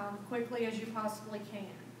as quickly as you possibly can.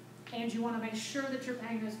 And you want to make sure that you're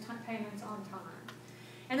paying those payments on time.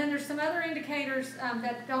 And then there's some other indicators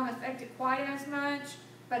that don't affect it quite as much,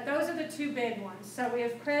 but those are the two big ones. So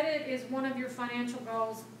if credit is one of your financial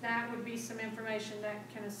goals, that would be some information that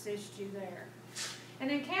can assist you there. And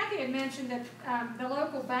then Kathy had mentioned that the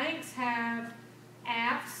local banks have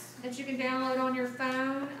apps that you can download on your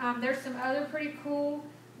phone. There's some other pretty cool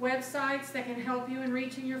websites that can help you in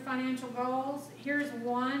reaching your financial goals. Here's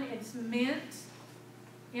one. It's Mint,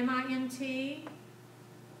 M-I-N-T.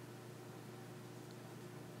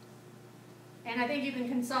 And I think you can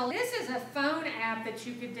consolidate. This is a phone app that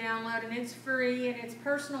you could download, and it's free, and it's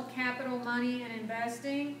personal capital, money, and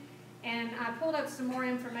investing. And I pulled up some more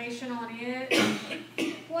information on it.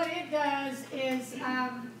 What it does is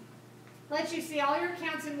lets you see all your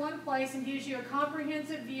accounts in one place and gives you a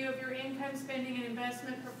comprehensive view of your income, spending, and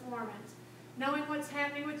investment performance. Knowing what's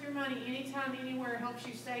happening with your money anytime, anywhere helps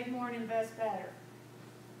you save more and invest better.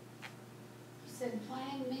 You said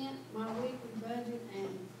Plan, Mint, My Weekly Budget, and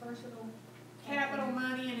Personal Capital,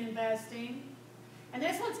 money, and investing. And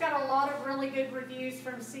this one's got a lot of really good reviews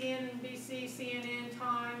from CNBC, CNN,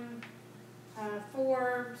 Time,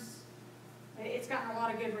 Forbes. It's gotten a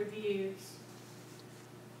lot of good reviews.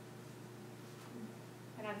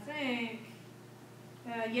 And I think,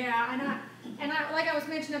 like I was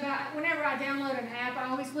mentioning about, whenever I download an app, I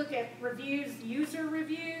always look at reviews, user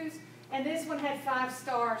reviews, and this one had 5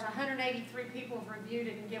 stars. 183 people have reviewed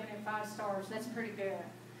it and given it 5 stars. That's pretty good.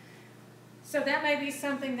 So that may be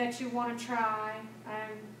something that you want to try.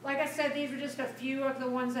 Like I said, these are just a few of the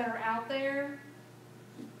ones that are out there.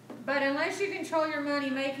 But unless you control your money,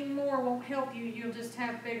 making more won't help you. You'll just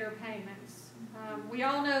have bigger payments. We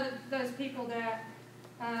all know that those people that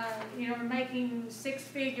are making 6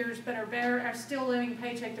 figures but are still living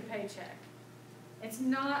paycheck to paycheck. It's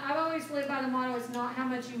not. I've always lived by the motto: it's not how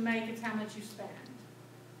much you make, it's how much you spend.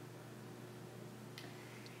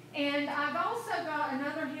 And I've also got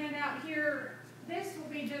another handout here. This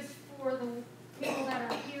will be just for the people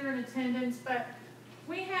that are here in attendance, but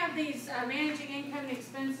we have these managing income and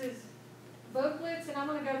expenses booklets, and I'm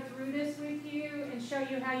going to go through this with you and show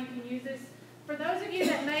you how you can use this. For those of you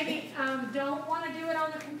that maybe don't want to do it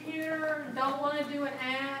on the computer, don't want to do an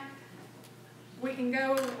app, we can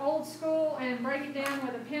go old school and break it down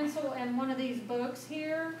with a pencil and one of these books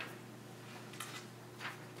here.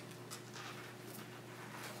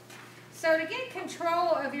 So to get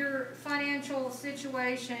control of your financial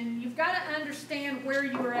situation, you've got to understand where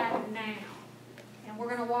you're at now. And we're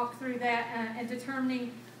going to walk through that and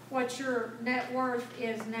determining what your net worth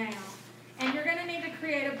is now. And you're going to need to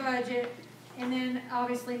create a budget and then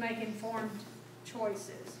obviously make informed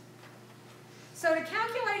choices. So to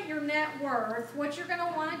calculate your net worth, what you're going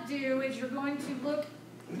to want to do is you're going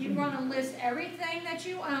to list everything that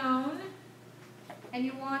you own, and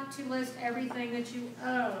you want to list everything that you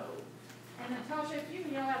owe. And Natasha, if you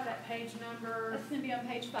can yell out that page number. That's going to be on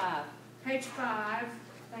page 5. Page 5,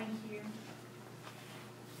 thank you.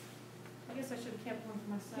 I guess I should have kept one for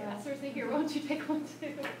myself. Yeah, seriously, here, why don't you take one too?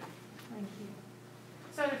 Thank you.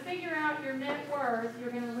 So to figure out your net worth, you're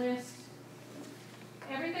going to list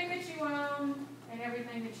everything that you own and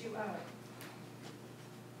everything that you owe.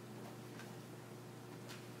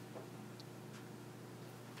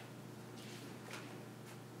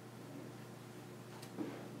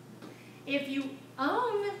 If you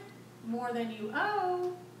own more than you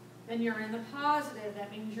owe, then you're in the positive.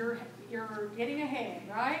 That means you're getting ahead,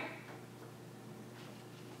 right?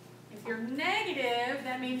 If you're negative,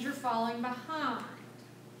 that means you're falling behind.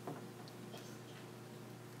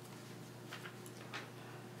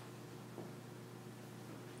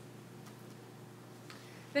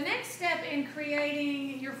 The next step in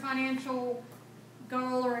creating your financial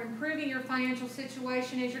goal or improving your financial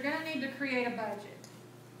situation is you're going to need to create a budget.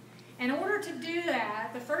 In order to do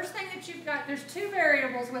that, the first thing that you've got, there's 2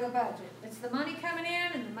 variables with a budget. It's the money coming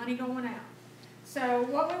in and the money going out. So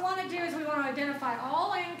what we want to do is we want to identify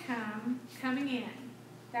all income coming in.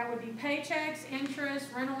 That would be paychecks, interest,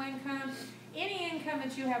 rental income, any income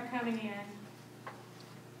that you have coming in.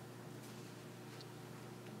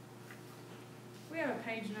 We have a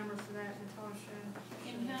page number for that, Natasha.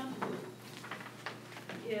 Income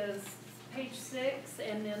is page 6,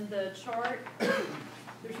 and then the chart,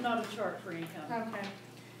 there's not a chart for income. Okay.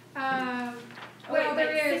 Oh, Well, wait,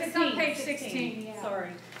 there is. It's on 16, page 16. Yeah.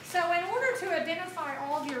 Sorry. So in order to identify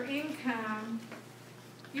all of your income,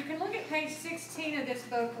 you can look at page 16 of this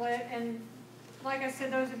booklet, and like I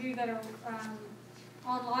said, those of you that are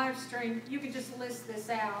on live stream, you can just list this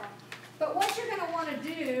out. But what you're going to want to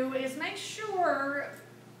do is make sure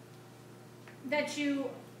that you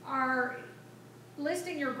are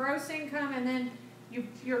listing your gross income, and then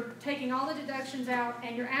you're taking all the deductions out,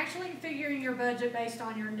 and you're actually figuring your budget based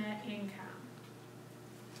on your net income.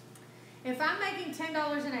 If I'm making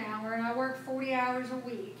 $10 an hour and I work 40 hours a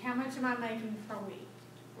week, how much am I making per week?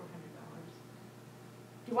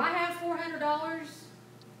 $400. Do I have $400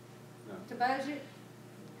 No. to budget?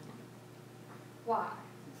 Why?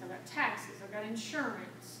 So I've got taxes, I've got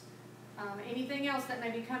insurance, anything else that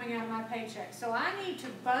may be coming out of my paycheck. So I need to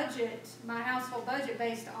budget my household budget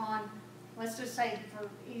based on, let's just say for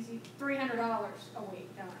easy, $300 a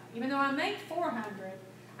week. Even though I make $400,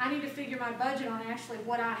 I need to figure my budget on actually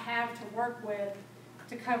what I have to work with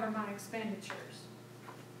to cover my expenditures.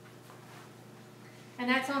 And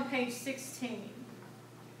that's on page 16.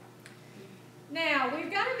 Now, we've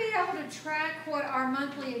got to be able to track what our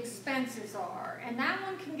monthly expenses are, and that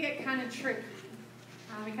one can get kind of tricky.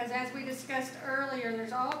 Because as we discussed earlier,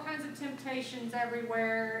 there's all kinds of temptations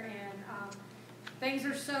everywhere, and things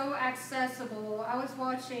are so accessible. I was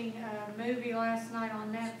watching a movie last night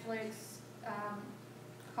on Netflix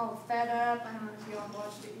called Fed Up. I don't know if you all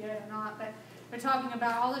watched it yet or not, but they're talking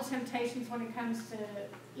about all the temptations when it comes to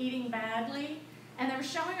eating badly. And they were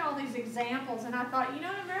showing all these examples, and I thought, you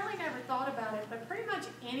know, I really never thought about it, but pretty much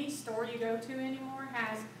any store you go to anymore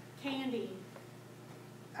has candy,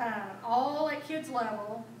 all at kids'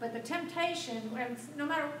 level, but the temptation, no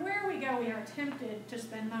matter where we go, we are tempted to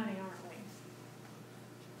spend money, aren't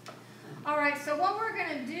we? All right, so what we're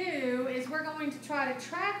going to do is we're going to try to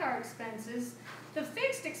track our expenses. The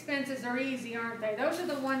fixed expenses are easy, aren't they? Those are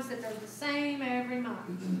the ones that are the same every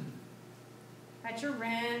month. That's your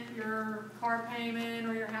rent, your car payment,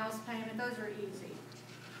 or your house payment. Those are easy.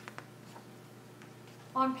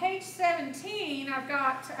 On page 17, I've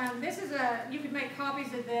got, you can make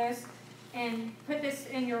copies of this and put this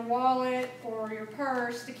in your wallet or your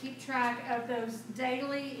purse to keep track of those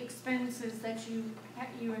daily expenses that you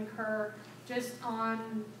incur just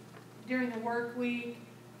during the work week.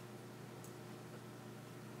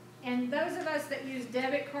 And those of us that use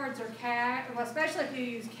debit cards or cash, well, especially if you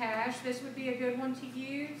use cash, this would be a good one to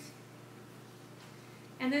use.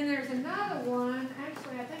 And then there's another one,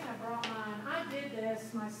 actually I think I brought mine, I did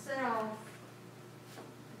this myself.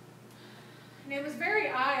 And it was very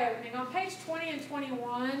eye-opening. On page 20 and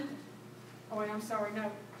 21, oh wait, I'm sorry,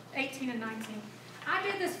 no, 18 and 19. I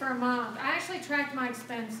did this for a month. I actually tracked my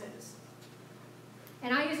expenses.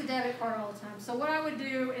 And I use a debit card all the time. So what I would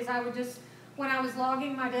do is I would just, when I was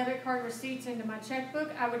logging my debit card receipts into my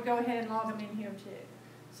checkbook, I would go ahead and log them in here too,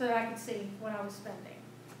 so that I could see what I was spending.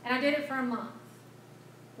 And I did it for a month.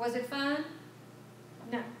 Was it fun?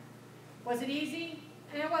 No. Was it easy?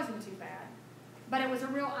 It wasn't too bad. But it was a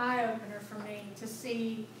real eye-opener for me to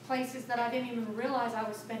see places that I didn't even realize I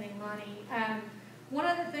was spending money. One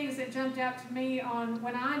of the things that jumped out to me on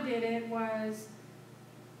when I did it was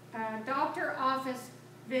doctor office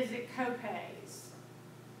visit copays.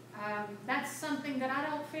 That's something that I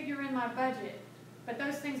don't figure in my budget, but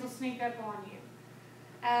those things will sneak up on you.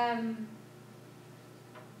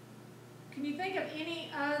 Can you think of any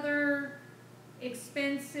other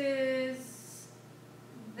expenses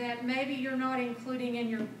that maybe you're not including in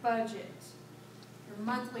your budget, your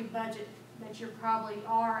monthly budget, that you probably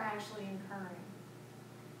are actually incurring?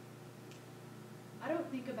 I don't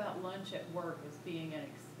think about lunch at work as being an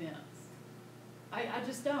expense. I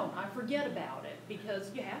just don't. I forget about it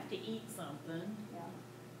because you have to eat something.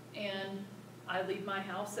 Yeah. And I leave my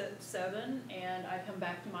house at 7 and I come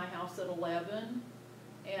back to my house at 11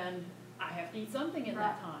 and I have to eat something in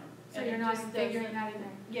that time. So and you're it not just figuring doesn't- that in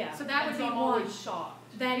there? Yeah. So that would be I'm one. always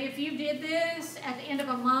shocked. That if you did this at the end of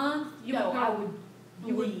a month, you No, would I go, would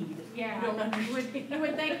you would- bleed. yeah, You don't understand. you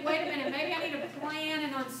would think, wait a minute, maybe I need to plan,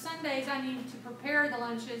 and on Sundays I need to prepare the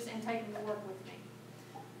lunches and take them to work with me.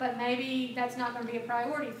 But maybe that's not going to be a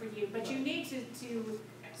priority for you. But you need to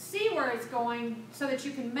see where it's going so that you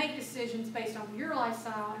can make decisions based on your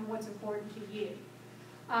lifestyle and what's important to you.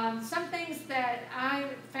 Some things that I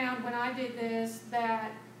found when I did this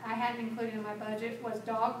that I hadn't included in my budget was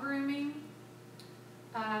dog grooming,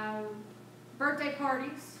 birthday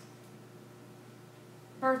parties,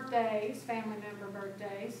 birthdays, family member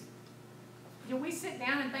birthdays. Do we sit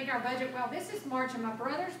down and think our budget, well, this is March and my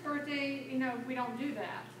brother's birthday, we don't do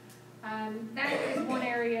that. That is one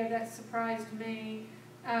area that surprised me.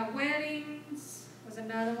 Weddings was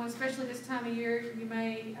another one, especially this time of year, you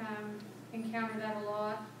may encounter that a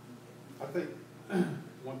lot. I think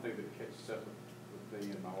one thing that catches up with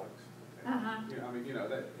me and my ex,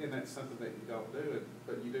 that's something that you don't do,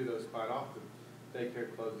 but you do those quite often.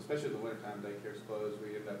 Daycare closes, especially in the wintertime, daycare's closed,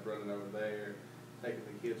 we end up running over there, taking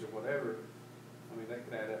the kids or whatever. I mean, that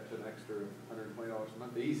could add up to an extra $120 a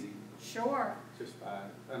month, easy, Sure. just by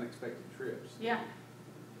unexpected trips. Yeah.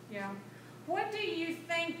 Yeah. What do you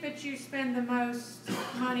think that you spend the most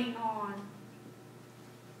money on?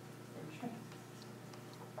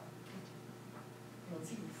 Well, it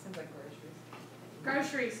seems like groceries.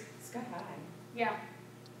 Groceries. Sky high. Yeah,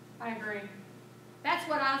 I agree. That's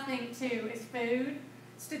what I think too, is food.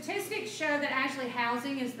 Statistics show that actually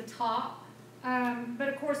housing is the top, but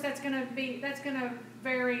of course that's going to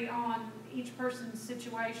vary on each person's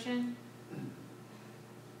situation.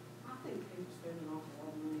 I think people spend an awful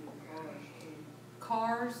lot of money on cars too.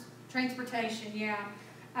 Cars, transportation, yeah.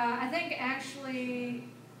 I think actually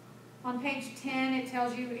on page 10 it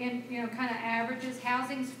tells you kind of averages.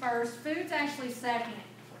 Housing's first, food's actually second.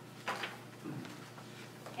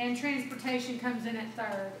 And transportation comes in at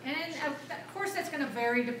third. And of course that's going to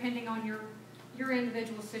vary depending on your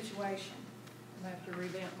individual situation. I have to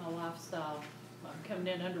revamp my lifestyle. I'm coming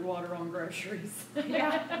in underwater on groceries.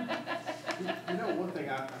 Yeah. One thing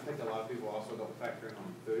I think a lot of people also don't factor in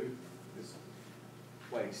on food is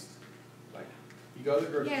waste. Like, you go to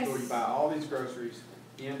the grocery Yes. store, you buy all these groceries,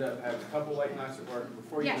 you end up having a couple late nights at work, and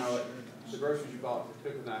before you Yes. know it, the groceries you bought to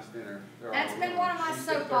cook a nice dinner, they're all That's been ruined. one of my You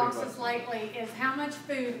spent $30 soapboxes lately, is how much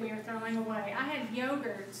food we are throwing away. I had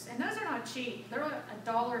yogurts, and those are not cheap. They're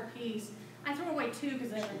 $1 a piece. I threw away 2 because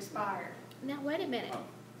they were expired. Now, wait a minute.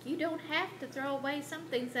 You don't have to throw away some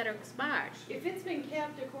things that are expired. If it's been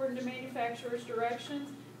kept according to manufacturer's directions,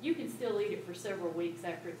 you can still eat it for several weeks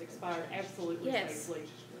after it's expired, absolutely Yes. safely.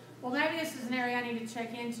 Well, maybe this is an area I need to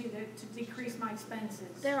check into to decrease my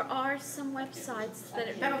expenses. There are some websites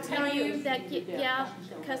that That'll tell you. yeah,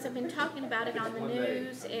 because I've been talking about it on the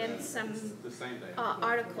news and some The same day.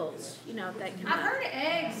 articles, that come I've up. heard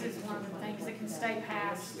eggs is one of the things that can stay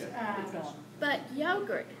past. It's gone. But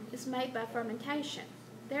yogurt is made by fermentation.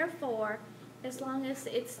 Therefore, as long as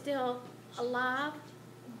it's still alive,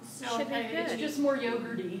 still Should be okay. It's good. just more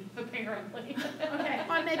yogurty, apparently. Okay.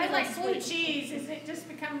 Or maybe That's like less blue sweet. cheese, is it just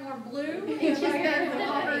become more blue? It's just Like better the today.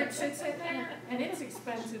 longer it sits in there? And it's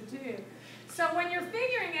expensive too. So when you're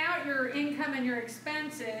figuring out your income and your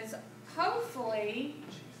expenses, hopefully,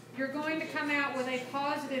 you're going to come out with a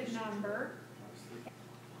positive number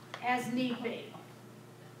as need be.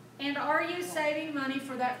 And are you saving money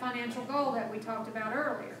for that financial goal that we talked about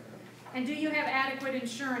earlier? And do you have adequate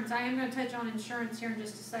insurance? I am going to touch on insurance here in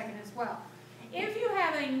just a second as well. If you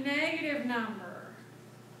have a negative number,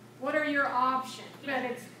 what are your options? But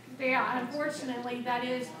it's, yeah, unfortunately,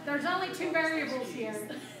 there's only two variables here.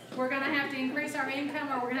 We're going to have to increase our income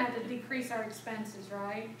or we're going to have to decrease our expenses,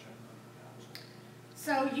 right?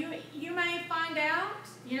 So you may find out,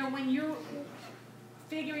 when you're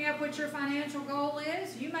figuring out what your financial goal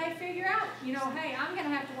is, you may figure out, hey, I'm going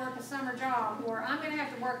to have to work a summer job or I'm going to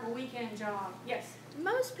have to work a weekend job. Yes?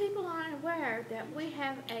 Most people aren't aware that we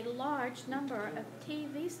have a large number of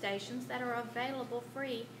TV stations that are available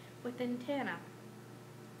free with antenna.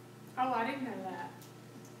 Oh, I didn't know that.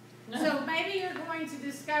 So maybe you're going to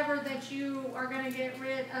discover that you are going to get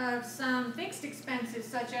rid of some fixed expenses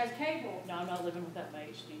such as cable. No, I'm not living without my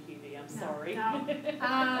HDTV, I'm No, sorry. no.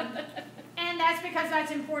 And that's because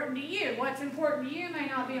that's important to you. What's important to you may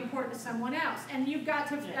not be important to someone else. And you've got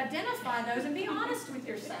to identify those and be honest with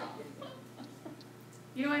yourself.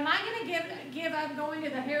 Am I going to give up going to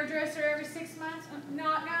the hairdresser every 6 months?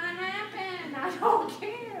 Not going to happen. I don't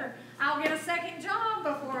care. I'll get a second job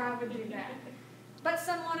before I would do that. But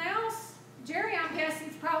someone else, Jerry, I'm guessing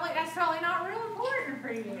that's probably not real important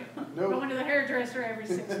for you. No. Going to the hairdresser every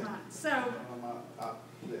 6 months. So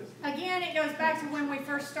again, it goes back to when we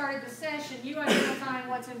first started the session. You identifying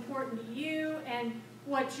what's important to you and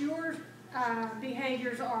what your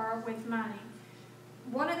behaviors are with money.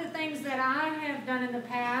 One of the things that I have done in the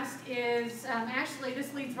past is, actually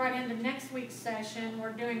this leads right into next week's session.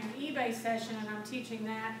 We're doing an eBay session and I'm teaching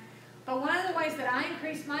that. But one of the ways that I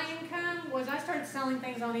increased my income was I started selling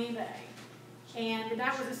things on eBay. And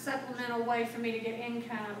that was a supplemental way for me to get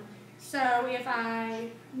income. So if I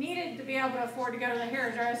needed to be able to afford to go to the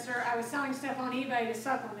hairdresser, I was selling stuff on eBay to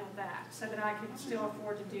supplement that so that I could still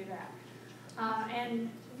afford to do that. And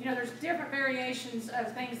there's different variations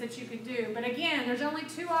of things that you could do. But again, there's only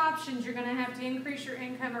two options. You're going to have to increase your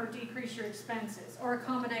income or decrease your expenses, or a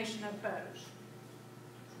combination of both.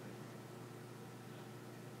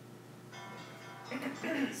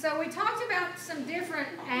 So we talked about some different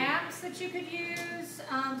apps that you could use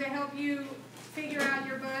to help you figure out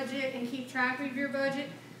your budget and keep track of your budget.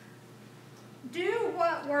 Do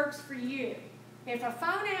what works for you. If a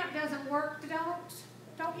phone app doesn't work,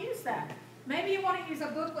 don't use that. Maybe you want to use a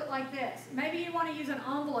booklet like this. Maybe you want to use an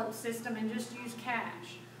envelope system and just use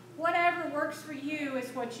cash. Whatever works for you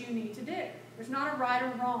is what you need to do. There's not a right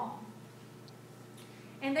or wrong.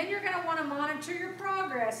 And then you're going to want to monitor your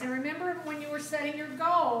progress. And remember, when you were setting your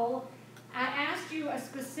goal, I asked you a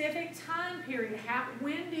specific time period.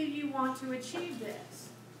 When do you want to achieve this?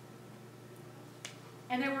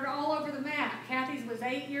 And they were all over the map. Kathy's was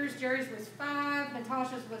 8 years, Jerry's was 5,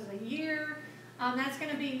 Natasha's was a year. That's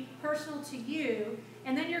going to be personal to you.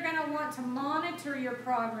 And then you're going to want to monitor your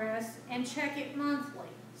progress and check it monthly.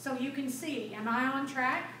 So you can see, am I on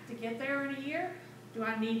track to get there in a year? Do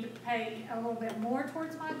I need to pay a little bit more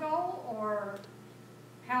towards my goal, or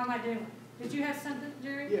how am I doing? Did you have something,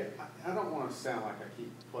 Jerry? Yeah, I don't want to sound like I keep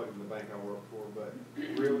plugging the bank I work for, but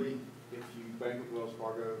really, if you bank with Wells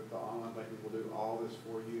Fargo, the online banking will do all this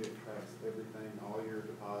for you. It tracks everything, all your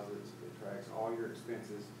deposits, it tracks all your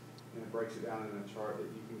expenses, and it breaks it down in a chart that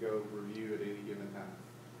you can go review at any given time.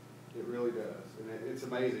 It really does, and it's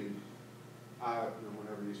amazing.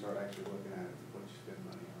 Whenever you start actually looking at it, what you spend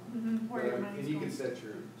money on. Where your money's And you can going. set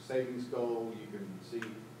your savings goal. You can see.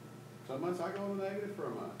 Some months I go in the negative for a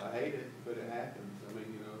month. I hate it, but it happens. I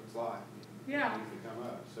mean, it's life. Yeah. Things that come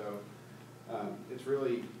up. So it's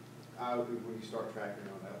really eye-opening when you start tracking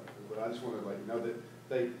on that level. But I just want to let you know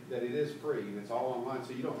that it is free and it's all online,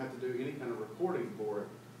 so you don't have to do any kind of recording for it.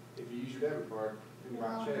 If you use your debit card and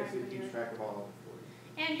write checks, it keeps track of all of it for you.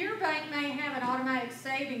 And your bank may have an automatic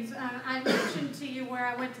savings. I mentioned to you where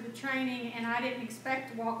I went to the training and I didn't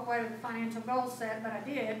expect to walk away with a financial goal set, but I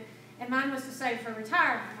did. And mine was to save for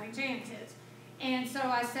retirement, like Jan's is. And so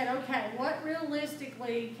I said, okay, what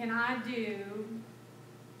realistically can I do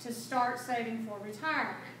to start saving for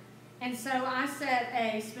retirement? And so I set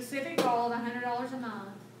a specific goal of $100 a month.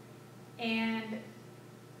 And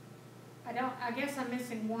I guess I'm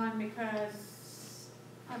missing one because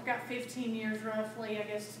I've got 15 years roughly, I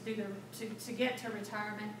guess, to get to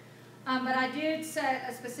retirement. But I did set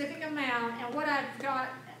a specific amount, and what I've got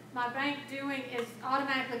my bank doing is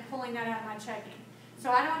automatically pulling that out of my checking. So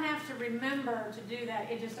I don't have to remember to do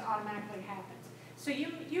that, it just automatically happens. So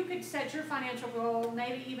you could set your financial goal,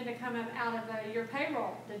 maybe even to come up out of your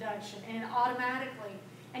payroll deduction, and automatically,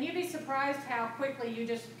 and you'd be surprised how quickly you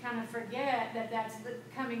just kind of forget that that's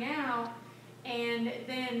coming out, and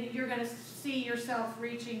then you're going to see yourself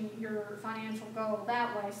reaching your financial goal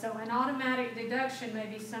that way. So an automatic deduction may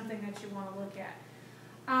be something that you want to look at.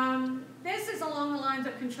 This is along the lines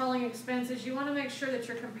of controlling expenses. You want to make sure that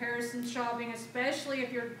you're comparison shopping, especially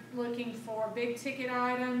if you're looking for big ticket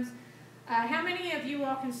items. How many of you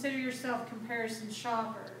all consider yourself comparison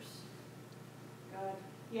shoppers? Good.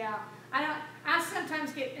 Yeah. I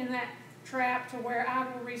sometimes get in that trap to where I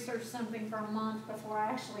will research something for a month before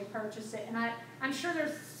I actually purchase it. And I'm sure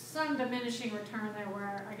there's some diminishing return there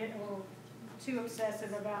where I get a little too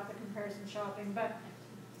obsessive about the comparison shopping. But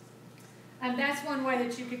that's one way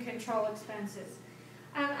that you could control expenses.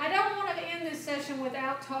 I don't want to end this session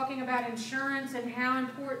without talking about insurance and how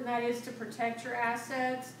important that is to protect your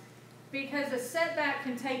assets, because a setback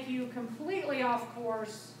can take you completely off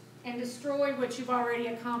course and destroy what you've already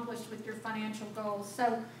accomplished with your financial goals.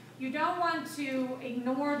 So you don't want to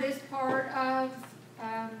ignore this part of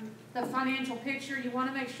the financial picture. You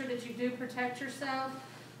want to make sure that you do protect yourself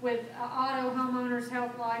with auto, homeowners,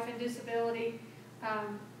 health, life, and disability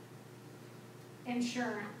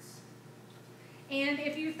insurance. And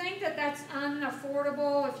if you think that that's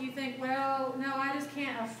unaffordable, if you think, well, no, I just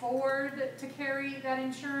can't afford to carry that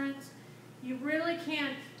insurance, you really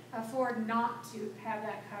can't afford not to have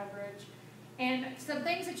that coverage. And some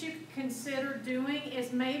things that you could consider doing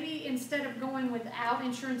is maybe instead of going without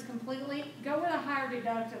insurance completely, go with a higher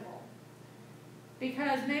deductible.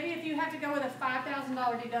 Because maybe if you have to go with a $5,000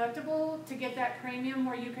 deductible to get that premium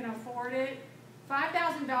where you can afford it,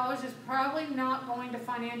 $5,000 is probably not going to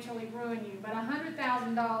financially ruin you, but a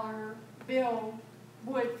 $100,000 bill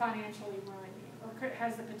would financially ruin you, or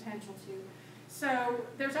has the potential to. So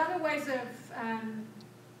there's other ways of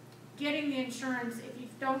getting the insurance if you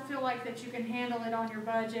don't feel like that you can handle it on your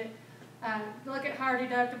budget. Look at higher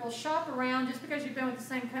deductibles, shop around. Just because you've been with the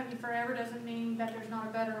same company forever doesn't mean that there's not a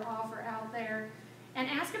better offer out there. And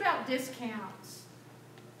ask about discounts.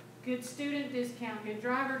 Good student discount, good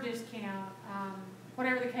driver discount,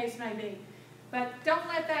 whatever the case may be. But don't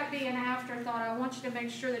let that be an afterthought. I want you to make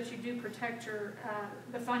sure that you do protect your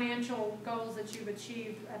the financial goals that you've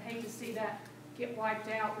achieved. I'd hate to see that get wiped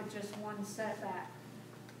out with just one setback.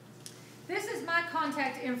 This is my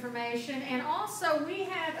contact information, and also we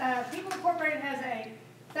have, People Incorporated has a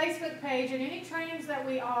Facebook page, and any trainings that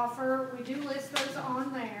we offer, we do list those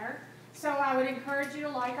on there. So I would encourage you to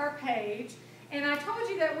like our page. And I told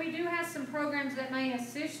you that we do have some programs that may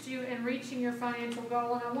assist you in reaching your financial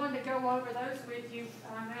goal, and I wanted to go over those with you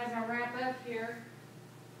as I wrap up here.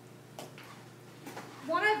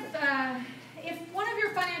 If one of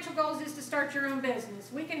your financial goals is to start your own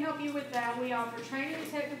business, we can help you with that. We offer training and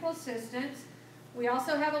technical assistance. We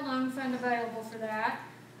also have a loan fund available for that.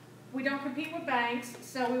 We don't compete with banks,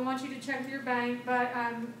 so we want you to check with your bank, but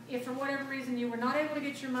if for whatever reason you were not able to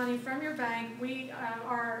get your money from your bank, we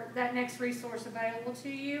are that next resource available to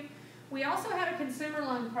you. We also have a consumer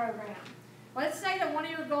loan program. Let's say that one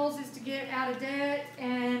of your goals is to get out of debt,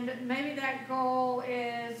 and maybe that goal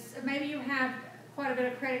is, maybe you have quite a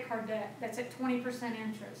bit of credit card debt that's at 20%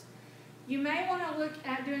 interest. You may want to look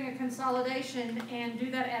at doing a consolidation and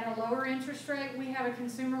do that at a lower interest rate. We have a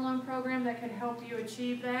consumer loan program that could help you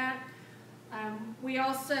achieve that. We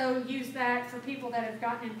also use that for people that have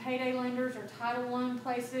gotten in payday lenders or title loan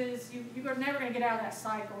places. You're never going to get out of that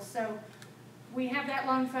cycle. So we have that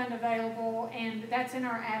loan fund available, and that's in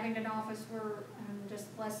our Abingdon office. We're just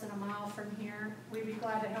less than a mile from here. We'd be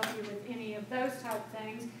glad to help you with any of those type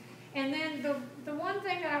things. And then the one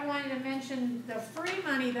thing that I wanted to mention, the free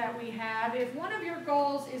money that we have, if one of your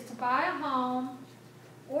goals is to buy a home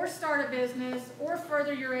or start a business or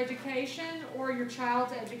further your education or your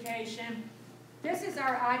child's education, this is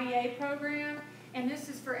our IDA program, and this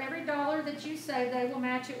is for every dollar that you save, they will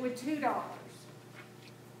match it with $2.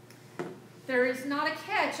 There is not a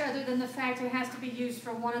catch other than the fact it has to be used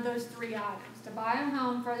for one of those three items, to buy a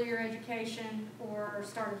home, further your education, or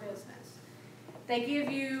start a business. They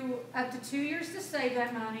give you up to 2 years to save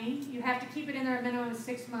that money. You have to keep it in there a minimum of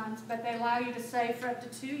 6 months, but they allow you to save for up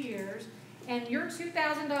to 2 years. And your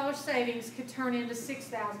 $2,000 savings could turn into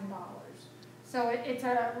 $6,000. So it's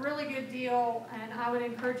a really good deal, and I would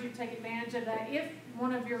encourage you to take advantage of that if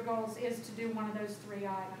one of your goals is to do one of those three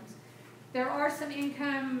items. There are some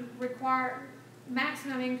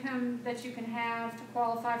maximum income that you can have to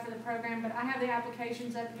qualify for the program, but I have the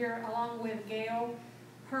applications up here along with Gail.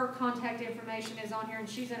 her contact information is on here, and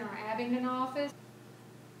she's in our Abingdon office.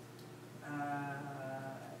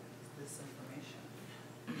 This information,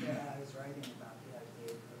 yeah, I was writing about the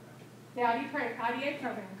IDA program. The IDA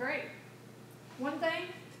program, great. One thing,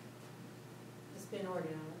 Just being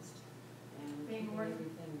organized and Being keeping organ-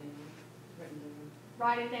 everything down, written down.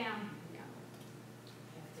 write it down. Yeah.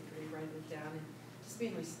 Have to rewrite it down and just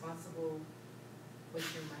being responsible with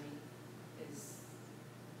your money is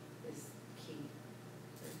key.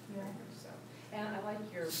 Yeah. So, and I like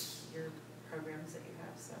your programs that you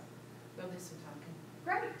have, so we'll do some talking.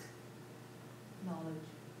 Great. Knowledge.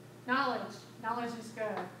 Knowledge is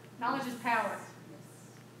good. Knowledge is power.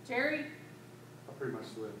 Yes. Jerry? I pretty much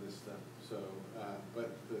live this stuff, so,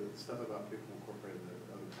 but the stuff about people incorporated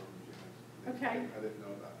the other programs you have. Okay. I didn't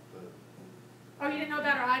know about the. Oh, you didn't know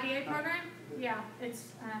about our IDA program? Yeah,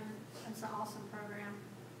 it's an awesome program.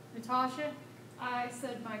 Natasha? I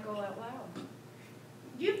said my goal out loud.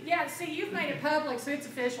 You've made it public, so it's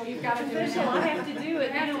official. You've got to do it. Official, I have to do it You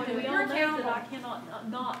have now, to do and it. we all You're know accountable. that I cannot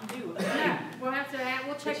not do it. Yeah, we'll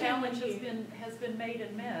The check in challenge with you. has been made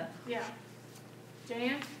and met. Yeah.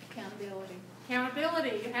 Jan? Accountability.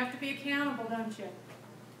 Accountability. You have to be accountable, don't you?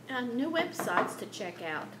 New websites to check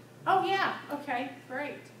out. Oh, yeah. Okay,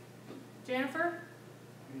 great. Jennifer?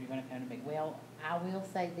 You're gonna come to me. Well, I will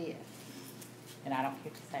say this, and I don't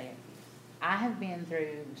care to say it. I have been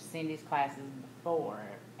through Cindy's classes before,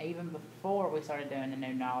 even before we started doing the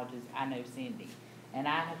new knowledges. I know Cindy, and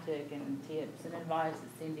I have taken tips and advice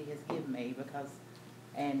that Cindy has given me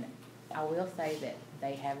and I will say that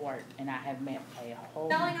they have worked, and I have met a whole.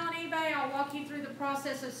 Selling on eBay, I'll walk you through the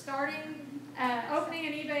process of starting, opening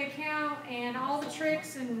an eBay account and all the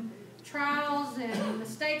tricks and trials and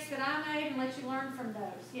mistakes that I made and let you learn from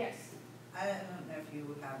those. Yes. I don't know if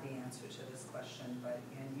you have the answer to this question, but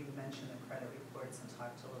you mentioned the credit reports and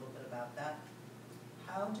talked a little bit about that.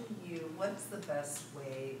 What's the best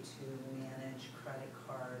way to manage credit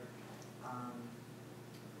card?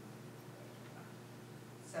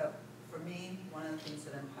 So for me, one of the things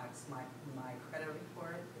that impacts my credit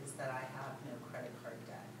report is that I have no credit card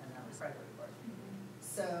debt, and that was credit report.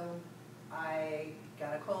 So I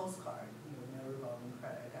got a Kohl's card, no revolving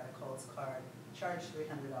credit. I got a Kohl's card, charged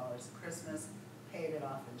 $300 at Christmas, paid it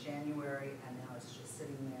off in January, and now it's just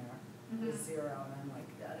sitting there with zero. And I'm like,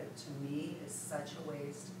 that to me is such a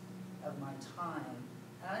waste of my time.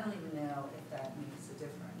 And I don't even know if that makes a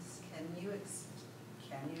difference. Can you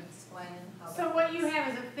explain how that So what you works?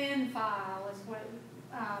 have is a thin file is what,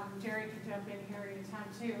 Jerry can jump in here anytime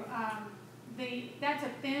too. That's a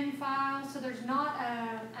thin file, so there's not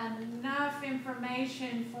enough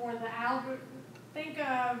information for the think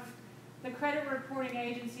of the credit reporting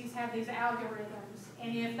agencies have these algorithms,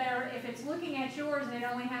 and if it's looking at yours and it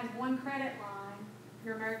only has one credit line,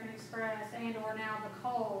 your American Express and or now the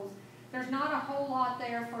Kohl's, there's not a whole lot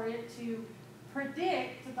there for it to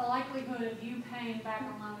predict the likelihood of you paying back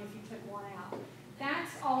a loan if you took one out.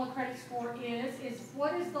 That's all a credit score is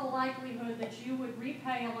what is the likelihood that you would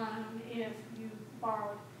repay a loan if you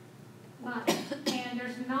borrowed money. And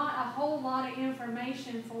there's not a whole lot of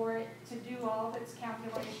information for it to do all of its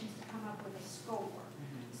calculations to come up with a score.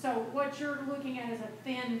 So what you're looking at is a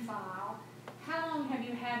thin file. How long have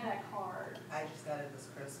you had that card? I just got it this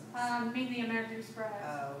Christmas. Mean the American Express.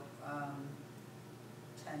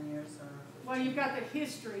 10 years or 15. Well, you've got the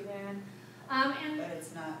history then. But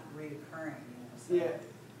it's not reoccurring, so. Yeah,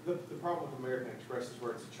 the problem with American Express is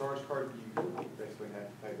where it's a charge card, you basically have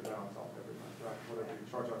to pay the balance off every month, right? Whatever you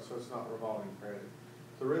charge off, so it's not revolving credit.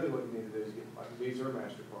 So really what you need to do is get like Visa or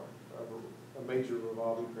MasterCard, a major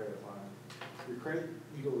revolving credit line. Your credit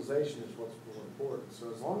utilization is what's more important.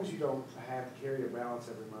 So as long as you don't have to carry a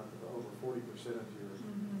balance every month of over 40% of your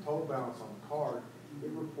total balance on the card,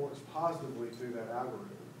 it reports positively through that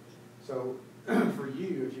algorithm. So for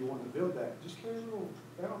you, if you want to build that, just carry a little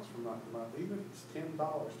balance from month to month, even if it's $10, $12,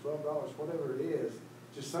 whatever it is,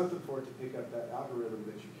 just something for it to pick up that algorithm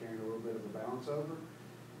that you're carrying a little bit of a balance over.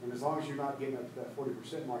 And as long as you're not getting up to that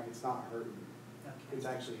 40% mark, it's not hurting you. Okay. It's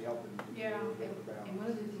actually helping you get a little bit of a balance. And one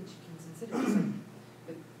of the things you can consider is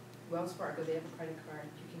like with Wells Fargo, they have a credit card.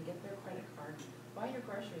 You can get their credit card, buy your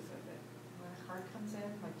groceries with it. When a card comes in,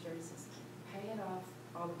 like Jerry says, pay it off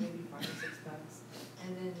all the maybe $5 or $6,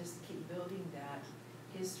 and then just keep building that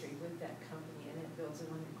history with that company, and it builds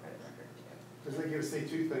it on your credit record too. Because they get to see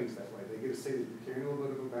two things that way. They get to see that you're carrying a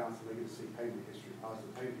little bit of a balance, and they get to see payment history,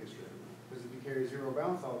 positive payment history every month. Because if you carry zero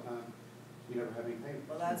balance all the time, you never have any payment.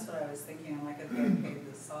 Well, that's what I was thinking. I'm like, okay, I paid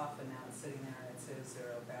this off, and now it's sitting there and it says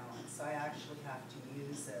zero balance. So I actually have to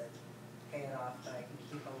use it, pay it off, but I can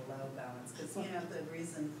keep a low balance. Because, the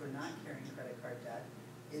reason for not carrying credit card debt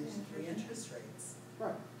is the interest rates.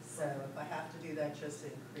 Right. So if I have to do that just to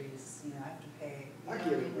increase, I have to pay, I what get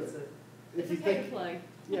I it, mean? but It's a, if you It's a pay to think, play.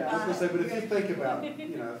 yeah, I was gonna say, but if you think about, if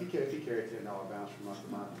you carry a $10 balance from month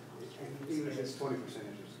to month, even if it's 20%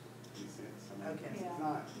 interest, cents, I mean, Okay.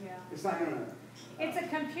 it's not gonna. It's a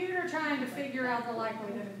computer trying to figure out the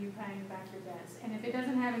likelihood of you paying back your debts. And if it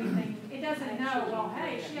doesn't have anything, it doesn't know, well,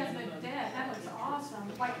 hey, she has no debt, that looks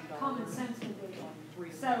awesome, like common sense would be.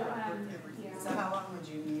 So, yeah. So how long would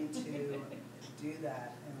you need to do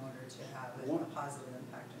that in order to have a positive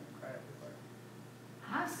impact on your credit report?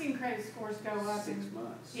 I've seen credit scores go up. 6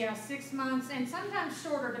 months. Yeah, 6 months, and sometimes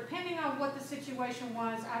shorter, depending on what the situation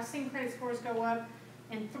was. I've seen credit scores go up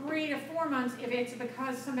in 3 to 4 months if it's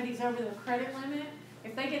because somebody's over the credit limit.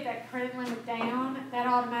 If they get that credit limit down, that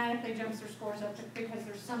automatically jumps their scores up because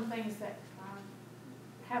there's some things that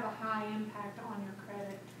have a high impact on your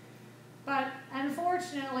credit. But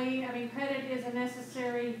unfortunately, I mean, credit is a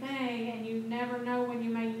necessary thing, and you never know when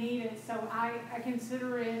you may need it. So I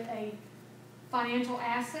consider it a financial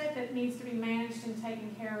asset that needs to be managed and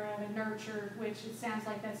taken care of and nurtured, which it sounds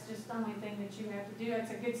like that's just the only thing that you have to do.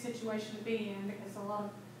 It's a good situation to be in because a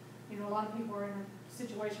lot of people are in a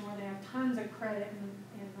situation where they have tons of credit and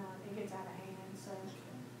it gets out of hand. So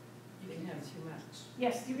You can have too much.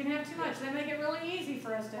 yes, you can have too much. They make it really easy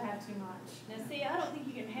for us to have too much. Now, see, I don't think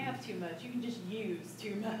you can have too much, you can just use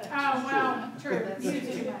too much. Oh, well, true, That's use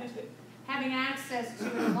true. too much. Having access to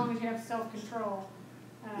it as long as you have self-control.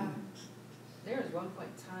 There was one point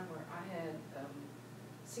in time where I had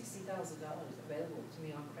 $60,000 available to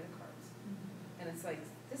me on credit cards. And it's like,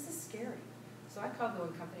 this is scary. So I called the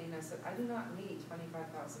one company and I said, I do not need $25,000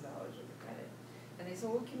 worth of credit. And they said,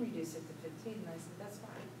 well, we can reduce it to 15. And I said, that's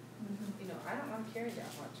fine. I don't want to carry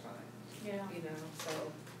that much on it. Yeah.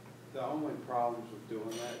 So. The only problems with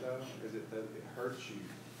doing that though is it hurts you.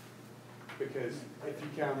 Because if you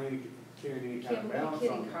carry any kind of balance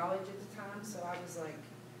Kid on in it. college at the time, so I was like,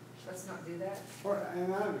 let's not do that.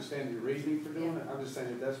 And I understand your reasoning for doing it, I'm just saying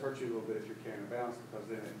it does hurt you a little bit if you're carrying a balance because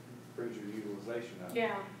then it brings your utilization up.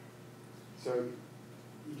 Yeah. So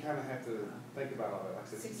you kind of have to think about all that. Like I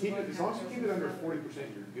said, as long as you keep it under 40%,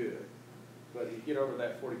 you're good. But if you get over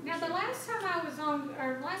that 40%. Now, the last time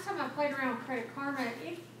I played around with Credit Karma,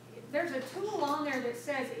 there's a tool on there that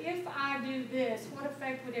says, if I do this, what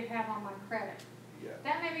effect would it have on my credit? Yeah.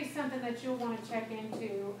 That may be something that you'll want to check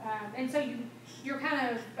into. And so you're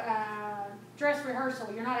kind of dress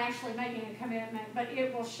rehearsal. You're not actually making a commitment, but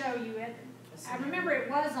it will show you it. I remember it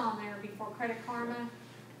was on there before Credit Karma,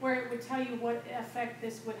 where it would tell you what effect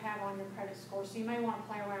this would have on your credit score. So you may want to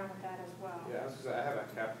play around with that as well. Yeah, I have a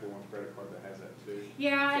Capital One credit card that has that too.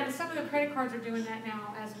 Yeah, and some of the credit cards are doing that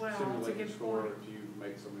now as well. It's a Simulate your good score point. if you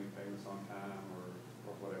make so many payments on time or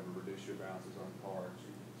whatever, reduce your balances on cards,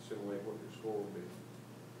 you simulate what your score will be.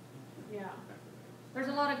 Yeah. There's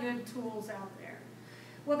a lot of good tools out there.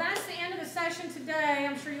 Well, that's the end of the session today.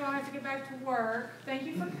 I'm sure you all have to get back to work. Thank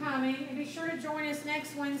you for coming, and be sure to join us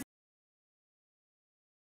next Wednesday.